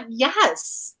 oh my,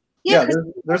 yes. Yeah, Yeah, 'cause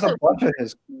there's a bunch of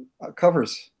his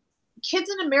covers. Kids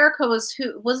in America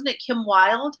wasn't it Kim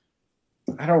Wilde?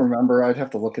 I don't remember. I'd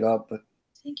have to look it up, but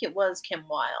I think it was Kim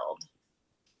Wilde.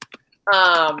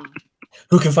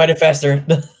 Who can fight it faster?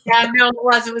 Yeah, no, it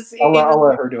was. It was. I'll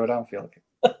let her do it. I don't feel like it.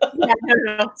 Yeah,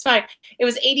 no, it's fine. It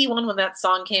was 81 when that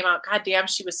song came out. God damn,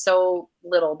 she was so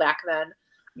little back then.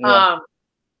 Yeah.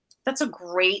 That's a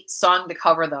great song to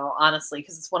cover, though, honestly,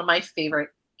 because it's one of my favorite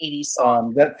 80s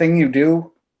songs. That Thing You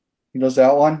Do, he does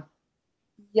that one.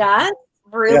 Yes,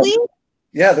 really?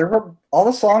 Yeah, all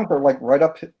the songs are like right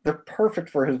up. They're perfect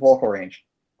for his vocal range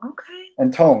Okay.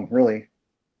 and tone, really.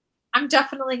 I'm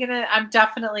definitely gonna have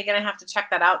to check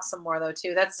that out some more though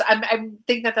too. I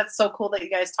think that's so cool that you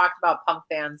guys talked about punk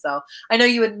bands though. I know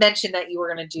you had mentioned that you were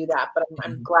gonna do that, but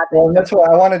I'm glad that Well, and that's why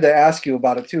I wanted to ask you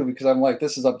about it too, because I'm like,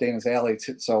 this is up Dana's alley,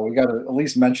 too, so we got to at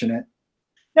least mention it.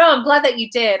 No, I'm glad that you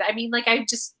did. I mean, like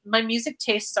my music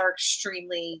tastes are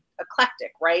extremely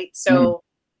eclectic, right? So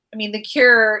I mean the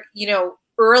Cure,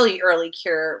 early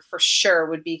Cure for sure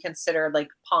would be considered like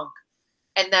punk.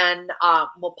 And then,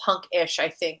 punk-ish, I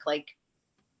think, like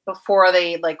before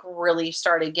they like really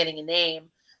started getting a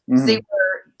name, 'cause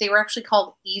they were actually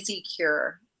called Easy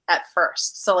Cure at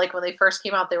first. So like when they first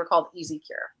came out, they were called Easy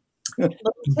Cure.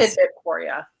 Little tidbit for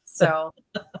you. So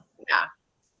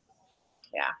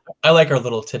yeah, I like our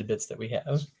little tidbits that we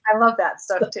have. I love that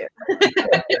stuff too.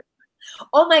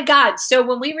 Oh my God! So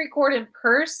when we record in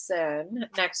person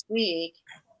next week,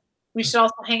 we should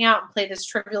also hang out and play this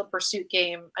Trivial Pursuit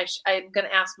game. I'm going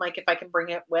to ask Mike if I can bring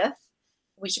it with.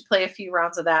 We should play a few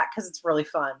rounds of that because it's really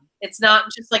fun. It's not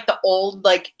just like the old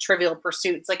like Trivial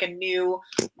Pursuit. It's like a new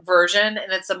version,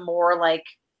 and it's a more like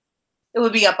it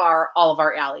would be up all of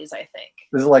our alleys, I think.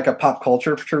 Is it like a pop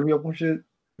culture Trivial Pursuit?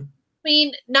 I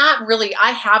mean, not really. I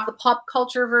have the pop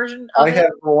culture version of I it.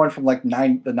 have one from like the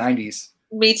 90s.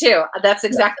 Me too. That's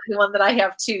exactly the one that I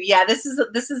have too. Yeah, this is a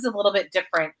little bit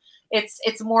different.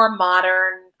 It's more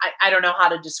modern. I don't know how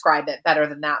to describe it better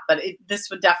than that, but this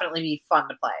would definitely be fun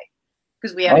to play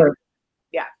because we have. All right.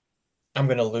 Yeah. I'm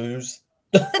gonna lose.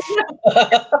 No,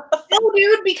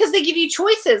 dude, because they give you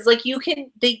choices. Like you get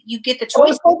the Oh,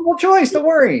 choice. it's multiple choice. Don't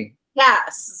worry.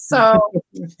 Yes. So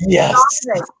Yes,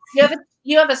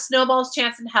 you have a snowball's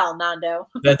chance in hell, Nando.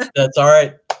 that's all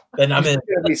right. Then I'm in. It's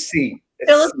gonna be C.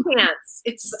 Still a chance.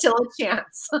 It's still a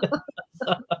chance.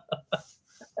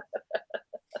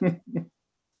 Same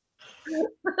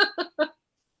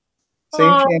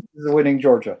chances of winning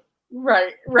Georgia.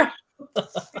 Right.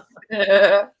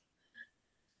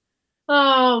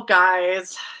 Oh,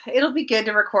 guys, it'll be good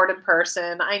to record in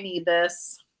person. I need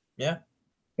this. Yeah.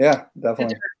 Yeah,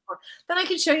 definitely. Then I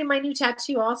can show you my new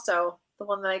tattoo also, the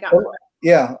one that I got. Oh,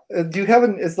 yeah. Do you have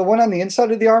is the one on the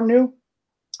inside of the arm new?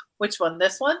 Which one?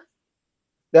 This one?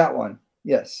 That one.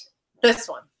 Yes. This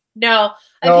one? No.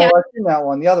 No, I've had I've seen that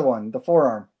one. The other one, the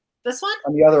forearm this one?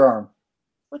 on the other arm.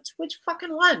 Which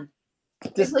fucking one?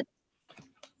 Just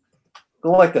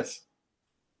go like this.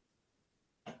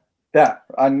 That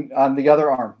on the other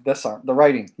arm. This arm. The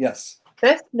writing. Yes.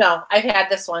 This? No, I've had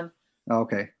this one.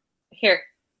 Okay. Here.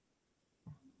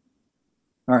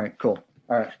 All right. Cool.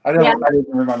 All right. I didn't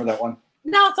remember that one.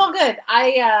 No, it's all good.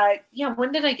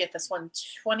 When did I get this one?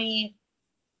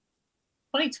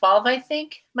 2012, I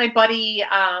think. My buddy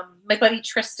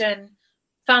Tristan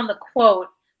found the quote,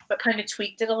 but kind of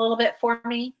tweaked it a little bit for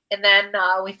me. And then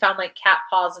we found like cat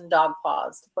paws and dog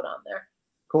paws to put on there.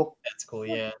 Cool. That's cool.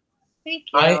 Yeah. Thank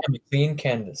you. I am a clean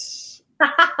canvas.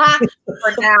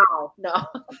 For now, no.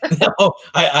 No,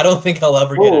 I don't think I'll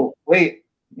ever get it. Oh, wait.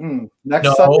 Next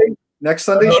No. Sunday. Next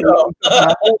Sunday. No. show.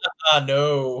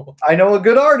 No. I know a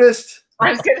good artist.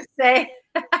 I was gonna say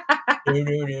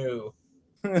No.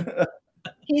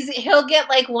 he'll get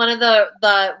like one of the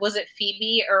was it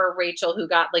Phoebe or Rachel who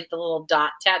got like the little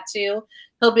dot tattoo?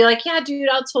 He'll be like, yeah, dude,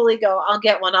 I'll totally go. I'll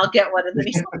get one. And then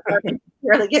he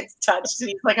really gets touched and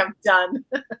he's like, I'm done.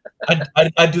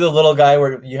 I'd do the little guy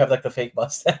where you have like the fake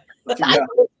mustache. That's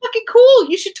fucking cool.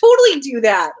 You should totally do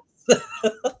that.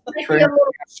 Might be a little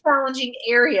challenging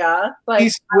area, but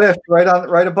He's Swift right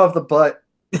above the butt.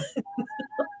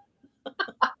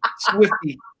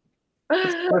 Swifty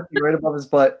right above his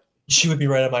butt. She would be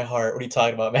right on my heart. What are you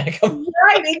talking about, Malcolm?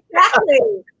 Right, exactly.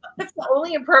 That's the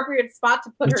only appropriate spot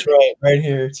to put That's her. right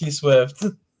here, T Swift.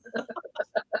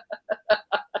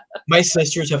 My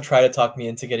sisters have tried to talk me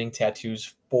into getting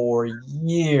tattoos for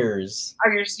years.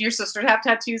 Are your sisters have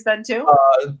tattoos then too?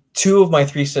 Two of my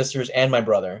three sisters and my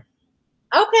brother.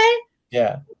 Okay.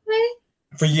 Yeah, Okay.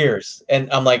 for years,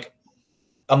 and I'm like,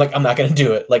 I'm not gonna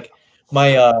do it. Like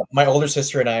my older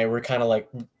sister and I were kind of like,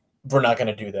 we're not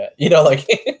gonna do that, like.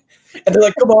 And they're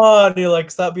like, come on, like,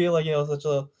 stop being like, such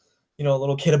a,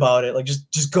 little kid about it. Like,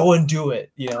 just go and do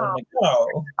it. I'm like,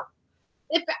 no.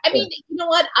 I mean, you know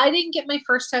what? I didn't get my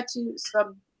first tattoo. So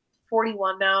I'm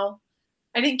 41 now.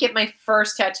 I didn't get my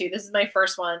first tattoo. This is my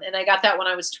first one, and I got that when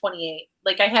I was 28.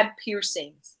 Like, I had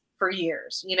piercings for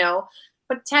years,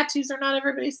 but tattoos are not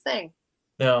everybody's thing.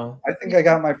 No. I think I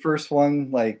got my first one,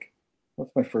 like,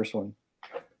 what's my first one?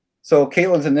 So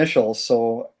Caitlin's initials.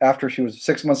 So after she was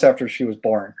 6 months after she was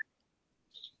born.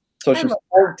 So she's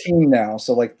 14 now.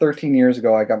 So like 13 years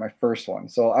ago, I got my first one.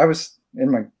 So I was in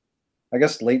my, I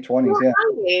guess, late 20s. You were Yeah.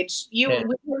 my age. We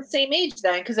were the same age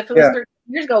then, because if it was Yeah. 13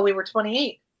 years ago, we were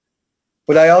 28.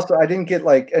 But I didn't get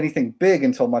like anything big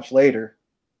until much later.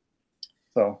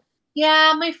 So.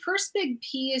 Yeah, my first big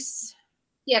piece.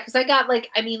 Yeah, because I got like,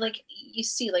 I mean, like you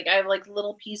see, like I have like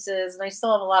little pieces, and I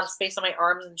still have a lot of space on my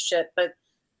arms and shit. But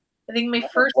I think my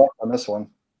first. Left on this one.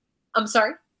 I'm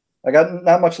sorry. I got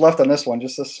not much left on this one.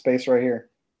 Just this space right here.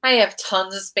 I have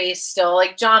tons of space still.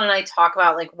 Like John and I talk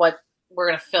about like what we're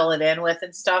gonna fill it in with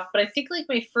and stuff. But I think like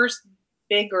my first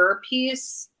bigger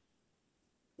piece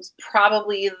was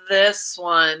probably this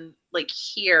one, like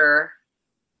here.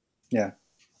 Yeah.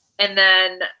 And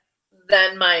then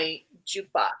my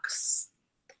jukebox.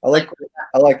 I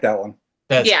like that one.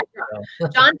 Yeah.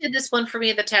 John did this one for me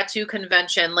at the tattoo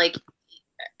convention. Like,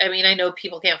 I mean, I know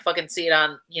people can't fucking see it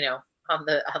on, on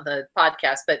the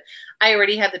podcast, but I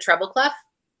already had the treble clef.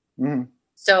 Mm-hmm.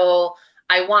 So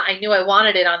I knew I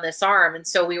wanted it on this arm. And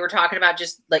so we were talking about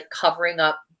just like covering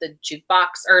up the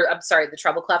jukebox, or I'm sorry, the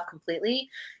treble clef completely.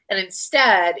 And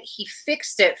instead he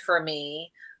fixed it for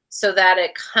me so that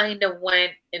it kind of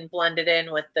went and blended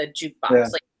in with the jukebox,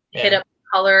 hit up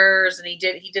colors, and he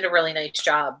did a really nice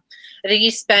job. I think he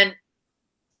spent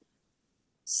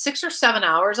 6 or 7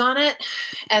 hours on it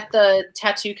at the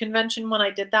tattoo convention when I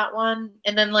did that one.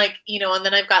 And then like, and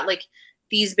then I've got like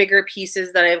these bigger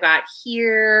pieces that I've got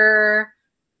here,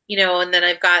 and then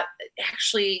I've got,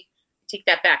 actually take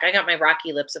that back. I got my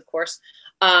Rocky lips, of course.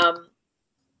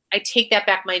 I take that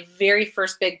back. My very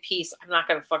first big piece, I'm not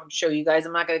going to fucking show you guys.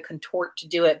 I'm not going to contort to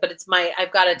do it, but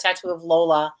I've got a tattoo of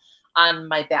Lola on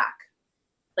my back.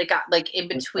 Like in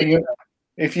between.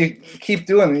 If you keep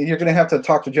doing it, you're going to have to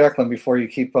talk to Jacqueline before you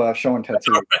keep showing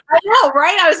tattoos. I know,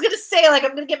 right? I was going to say, like,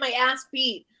 I'm going to get my ass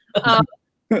beat.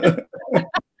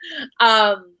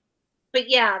 But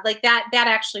yeah, like that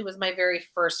actually was my very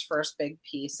first big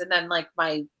piece. And then like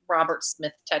my Robert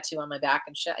Smith tattoo on my back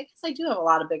and shit. I guess I do have a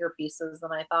lot of bigger pieces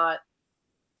than I thought.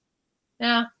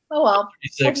 Yeah. Oh well.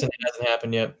 36 and it hasn't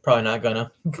happened yet. Probably not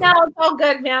gonna. No, it's all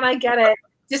good, man. I get it.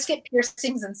 Just get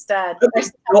piercings instead.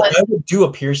 I would do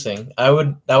a piercing. I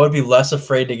would be less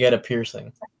afraid to get a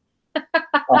piercing.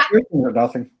 Piercings are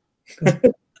nothing.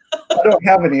 I don't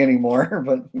have any anymore,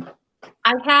 but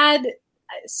I had,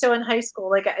 so in high school,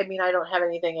 like, I mean, I don't have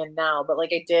anything in now, but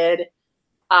like I did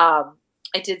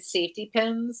safety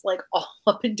pins like all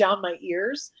up and down my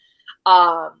ears.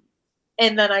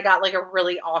 And then I got like a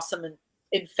really awesome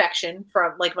infection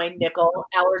from like my nickel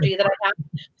allergy that I have.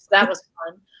 So that was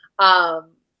fun.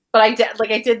 But I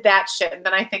did that shit. And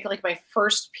then I think like my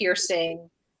first piercing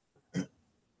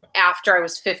after I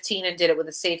was 15 and did it with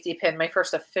a safety pin, my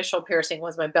first official piercing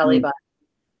was my belly button.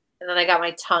 And then I got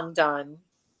my tongue done.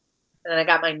 And then I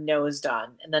got my nose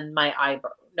done. And then my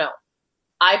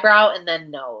eyebrow and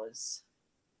then nose.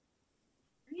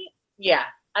 Yeah.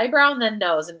 Eyebrow and then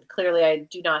nose. And clearly I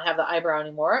do not have the eyebrow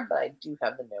anymore, but I do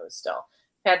have the nose still.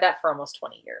 I've had that for almost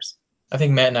 20 years. I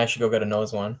think Matt and I should go get a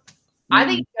nose one. I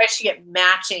think you guys should get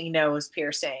matching nose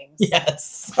piercings.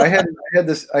 Yes. I had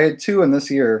 2 in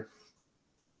this year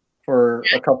for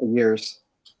a couple of years.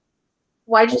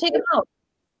 Why'd you take them out?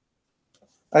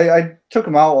 I took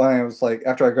them out when I was like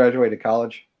after I graduated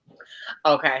college.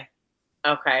 Okay.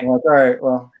 I'm like, all right,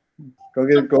 well, go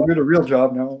get a real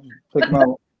job now. Take them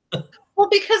out. Well,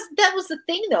 because that was the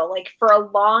thing though. Like for a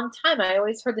long time, I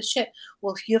always heard the shit.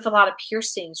 Well, if you have a lot of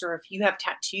piercings or if you have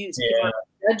tattoos, people are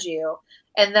gonna judge you.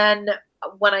 And then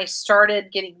when I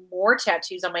started getting more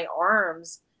tattoos on my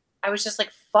arms, I was just like,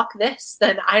 fuck this.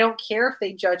 Then I don't care if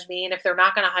they judge me. And if they're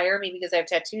not going to hire me because I have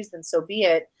tattoos, then so be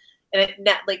it. And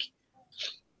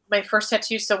my first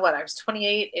tattoo. So what? I was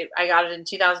 28. I got it in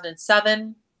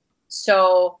 2007.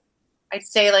 So I'd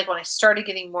say like when I started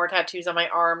getting more tattoos on my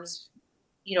arms,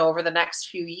 over the next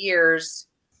few years.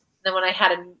 Then when I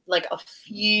had a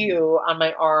few on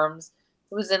my arms,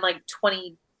 it was in like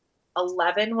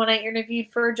 2011 when I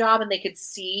interviewed for a job, and they could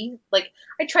see. Like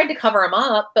I tried to cover them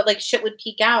up, but like shit would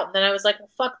peek out, and then I was like, well,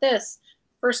 fuck this.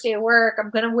 First day of work,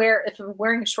 if I'm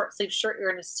wearing a short sleeve shirt,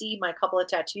 you're gonna see my couple of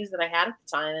tattoos that I had at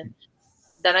the time. And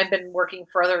then I've been working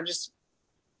for other just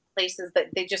places that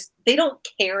they don't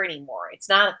care anymore. It's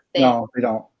not a thing. No, they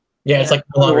don't. Yeah, it's like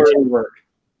no Where longer. we work.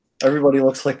 Everybody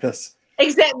looks like this.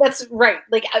 Exactly. That's right.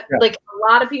 Like a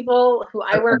lot of people who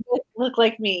I work with look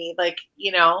like me. Like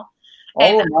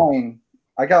All of mine.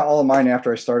 I got all of mine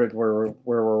after I started where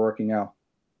we're working now.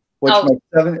 Which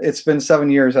it's been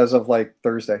 7 years as of like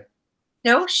Thursday.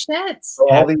 No shit. So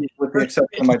all these, with the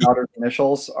exception of my daughter's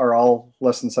initials, are all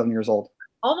less than 7 years old.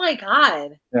 Oh my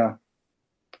God. Yeah.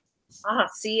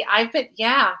 See,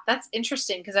 that's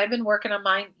interesting because I've been working on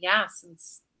mine,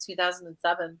 since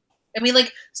 2007. I mean,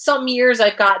 like some years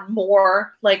I've gotten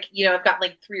more, like, I've gotten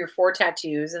like 3 or 4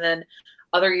 tattoos, and then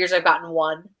other years I've gotten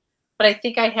 1. But I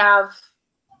think I have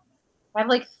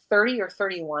like 30 or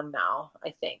 31 now,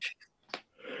 I think.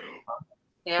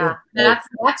 Yeah,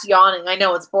 that's yawning. I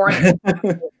know it's boring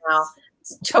now.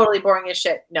 It's totally boring as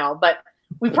shit. No, but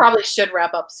we probably should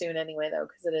wrap up soon anyway, though,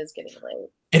 because it is getting late.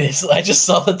 It is. I just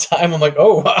saw the time. I'm like,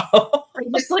 oh wow. I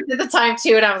just looked at the time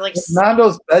too, and I was like, It's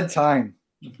Nando's bedtime.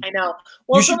 I know.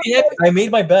 Well, You should be happy. I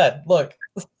made my bed. Look.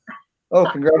 Oh,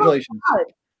 congratulations.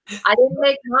 I didn't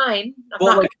make mine. I'm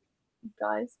Well, not like,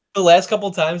 guys. the last couple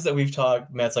times that we've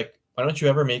talked, Matt's like, why don't you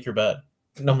ever make your bed?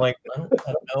 And I'm like, I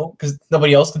don't know, because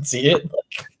nobody else can see it.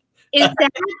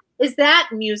 Is that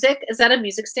music? Is that a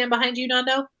music stand behind you,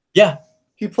 Nando? Yeah.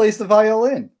 He plays the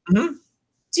violin. Mm-hmm.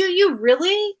 Do you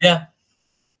really? Yeah.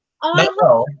 Oh, Not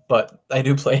well, but I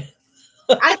do play.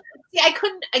 I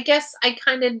couldn't. I guess I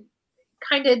kind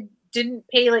of didn't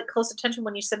pay like close attention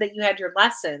when you said that you had your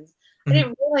lessons. I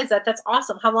didn't realize that. That's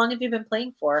awesome. How long have you been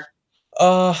playing for?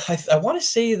 I want to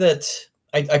say that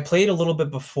I played a little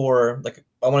bit before, like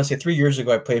I want to say 3 years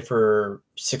ago. I played for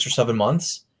 6 or 7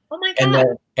 months. Oh my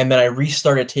God. And then I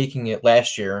restarted taking it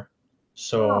last year.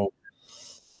 So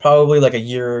probably like a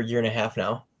year and a half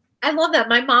now. I love that.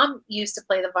 My mom used to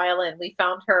play the violin. We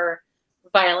found her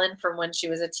violin from when she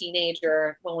was a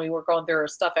teenager when we were going through her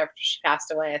stuff after she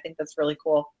passed away. I think that's really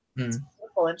cool. It's a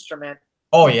beautiful instrument.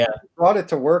 Oh yeah. I brought it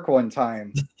to work one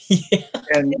time. Yeah.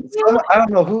 And I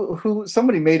don't know who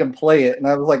somebody made him play it, and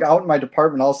I was like out in my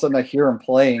department, all of a sudden I hear him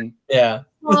playing. Yeah.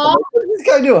 Aw, What is this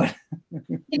guy doing?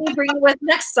 can you bring it with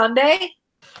next Sunday?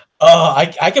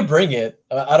 I can bring it.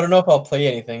 I don't know if I'll play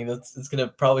anything. It's gonna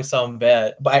probably sound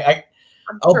bad, but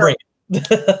I'll bring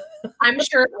it. I'm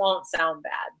sure it won't sound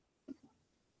bad.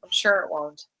 I'm sure it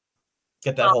won't.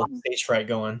 Get that whole stage fright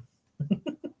going.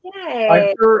 Yay.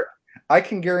 I'm sure I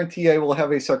can guarantee I will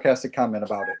have a sarcastic comment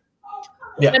about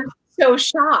Yeah. I'm so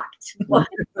shocked. What?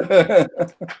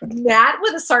 it. Matt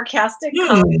with a sarcastic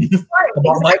comment.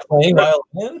 About my playing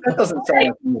violin? That doesn't sound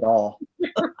like me at all.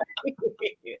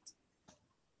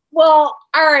 Well,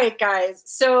 all right, guys.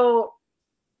 So,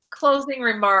 closing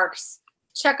remarks.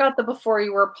 Check out the Before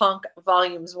You Were Punk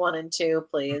volumes 1 and 2,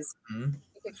 please. Mhm.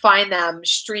 You can find them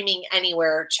streaming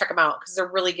anywhere. Check them out because they're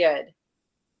really good.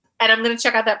 And I'm going to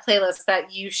check out that playlist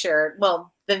that you shared.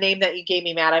 Well, the name that you gave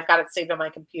me, Matt, I've got it saved on my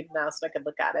computer now so I can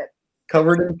look at it.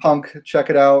 Covered in Punk.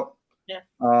 Check it out. Yeah.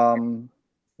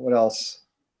 What else?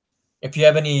 If you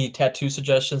have any tattoo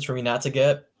suggestions for me not to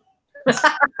get,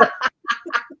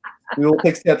 We will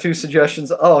take tattoo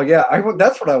suggestions. Oh yeah,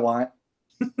 that's what I want.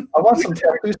 I want some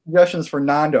tattoo suggestions for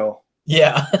Nando.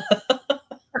 yeah.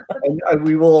 And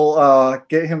we will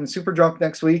get him super drunk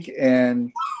next week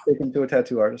and take him to a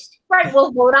tattoo artist. Right,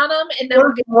 we'll vote on them and then we'll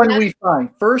First get one we find.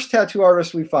 First tattoo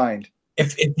artist we find.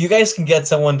 If you guys can get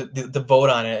someone to vote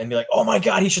on it and be like, oh my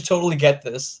god, he should totally get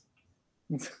this.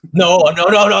 No,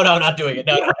 not doing it.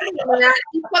 No.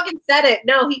 He fucking said it.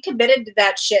 No, he committed to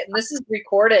that shit, and this is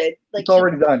recorded. Like It's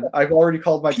already done. I've already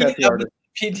called my tattoo artist.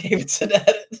 Pete Davidson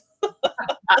edit.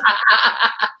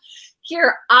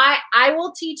 Here, I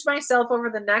will teach myself over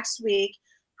the next week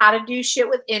how to do shit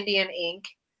with Indian ink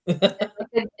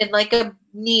and like a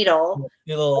needle.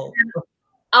 Little,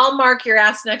 I'll mark your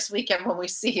ass next weekend when we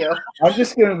see you. I'm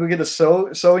just gonna go get a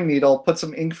sewing needle, put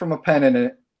some ink from a pen in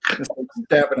it, and start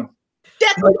stabbing him.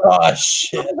 That's what oh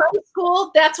shit. high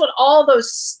school. That's what all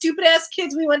those stupid ass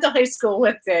kids we went to high school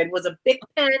with did. Was a big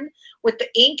pen with the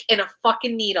ink and a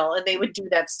fucking needle, and they would do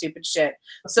that stupid shit.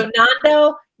 So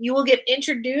Nando, you will get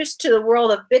introduced to the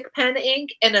world of big pen ink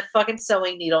and a fucking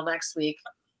sewing needle next week.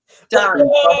 Done.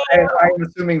 And I'm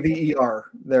assuming the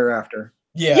ER thereafter.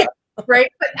 Yeah.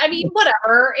 Right? But I mean,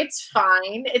 whatever. It's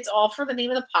fine. It's all for the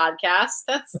name of the podcast.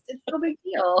 It's no big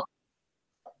deal.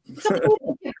 Some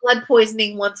people get blood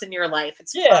poisoning once in your life.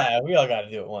 It's fine. Yeah, we all got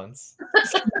to do it once.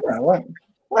 Yeah,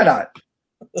 why not?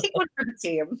 Take one for the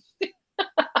team.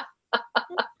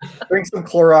 Drink some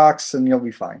Clorox and you'll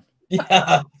be fine.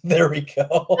 Yeah, there we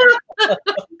go.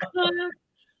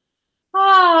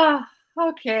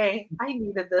 Okay. I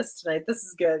needed this tonight. This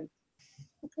is good.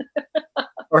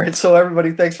 All right, so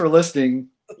everybody, thanks for listening.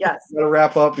 Yes. I'm gonna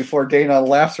wrap up before Dana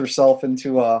laughs herself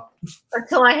into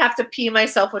Until I have to pee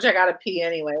myself, which I gotta pee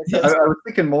anyway. So. I was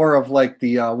thinking more of like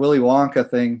the Willy Wonka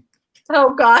thing.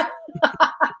 Oh God.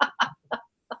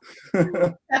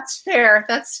 That's fair.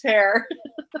 That's fair.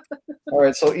 All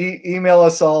right, so email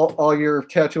us all your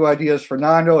tattoo ideas for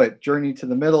Nando at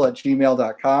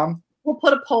journeytothemiddle@gmail.com. We'll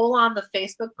put a poll on the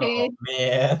Facebook Oh, page.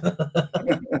 man.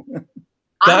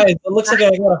 Guys, it looks like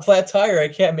I got a flat tire. I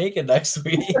can't make it next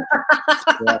week.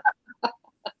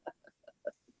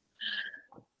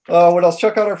 What else?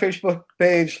 Check out our Facebook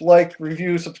page, like,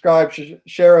 review, subscribe,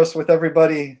 share us with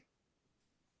everybody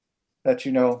that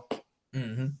you know.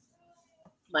 Mm-hmm.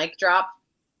 Mic drop.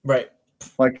 Right.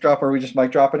 Mic drop, are we just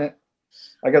mic dropping it?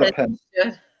 I got a pen.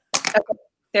 Okay.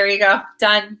 There you go.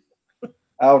 Done.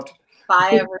 Out.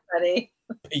 Bye, everybody.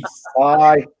 Peace.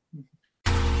 Bye.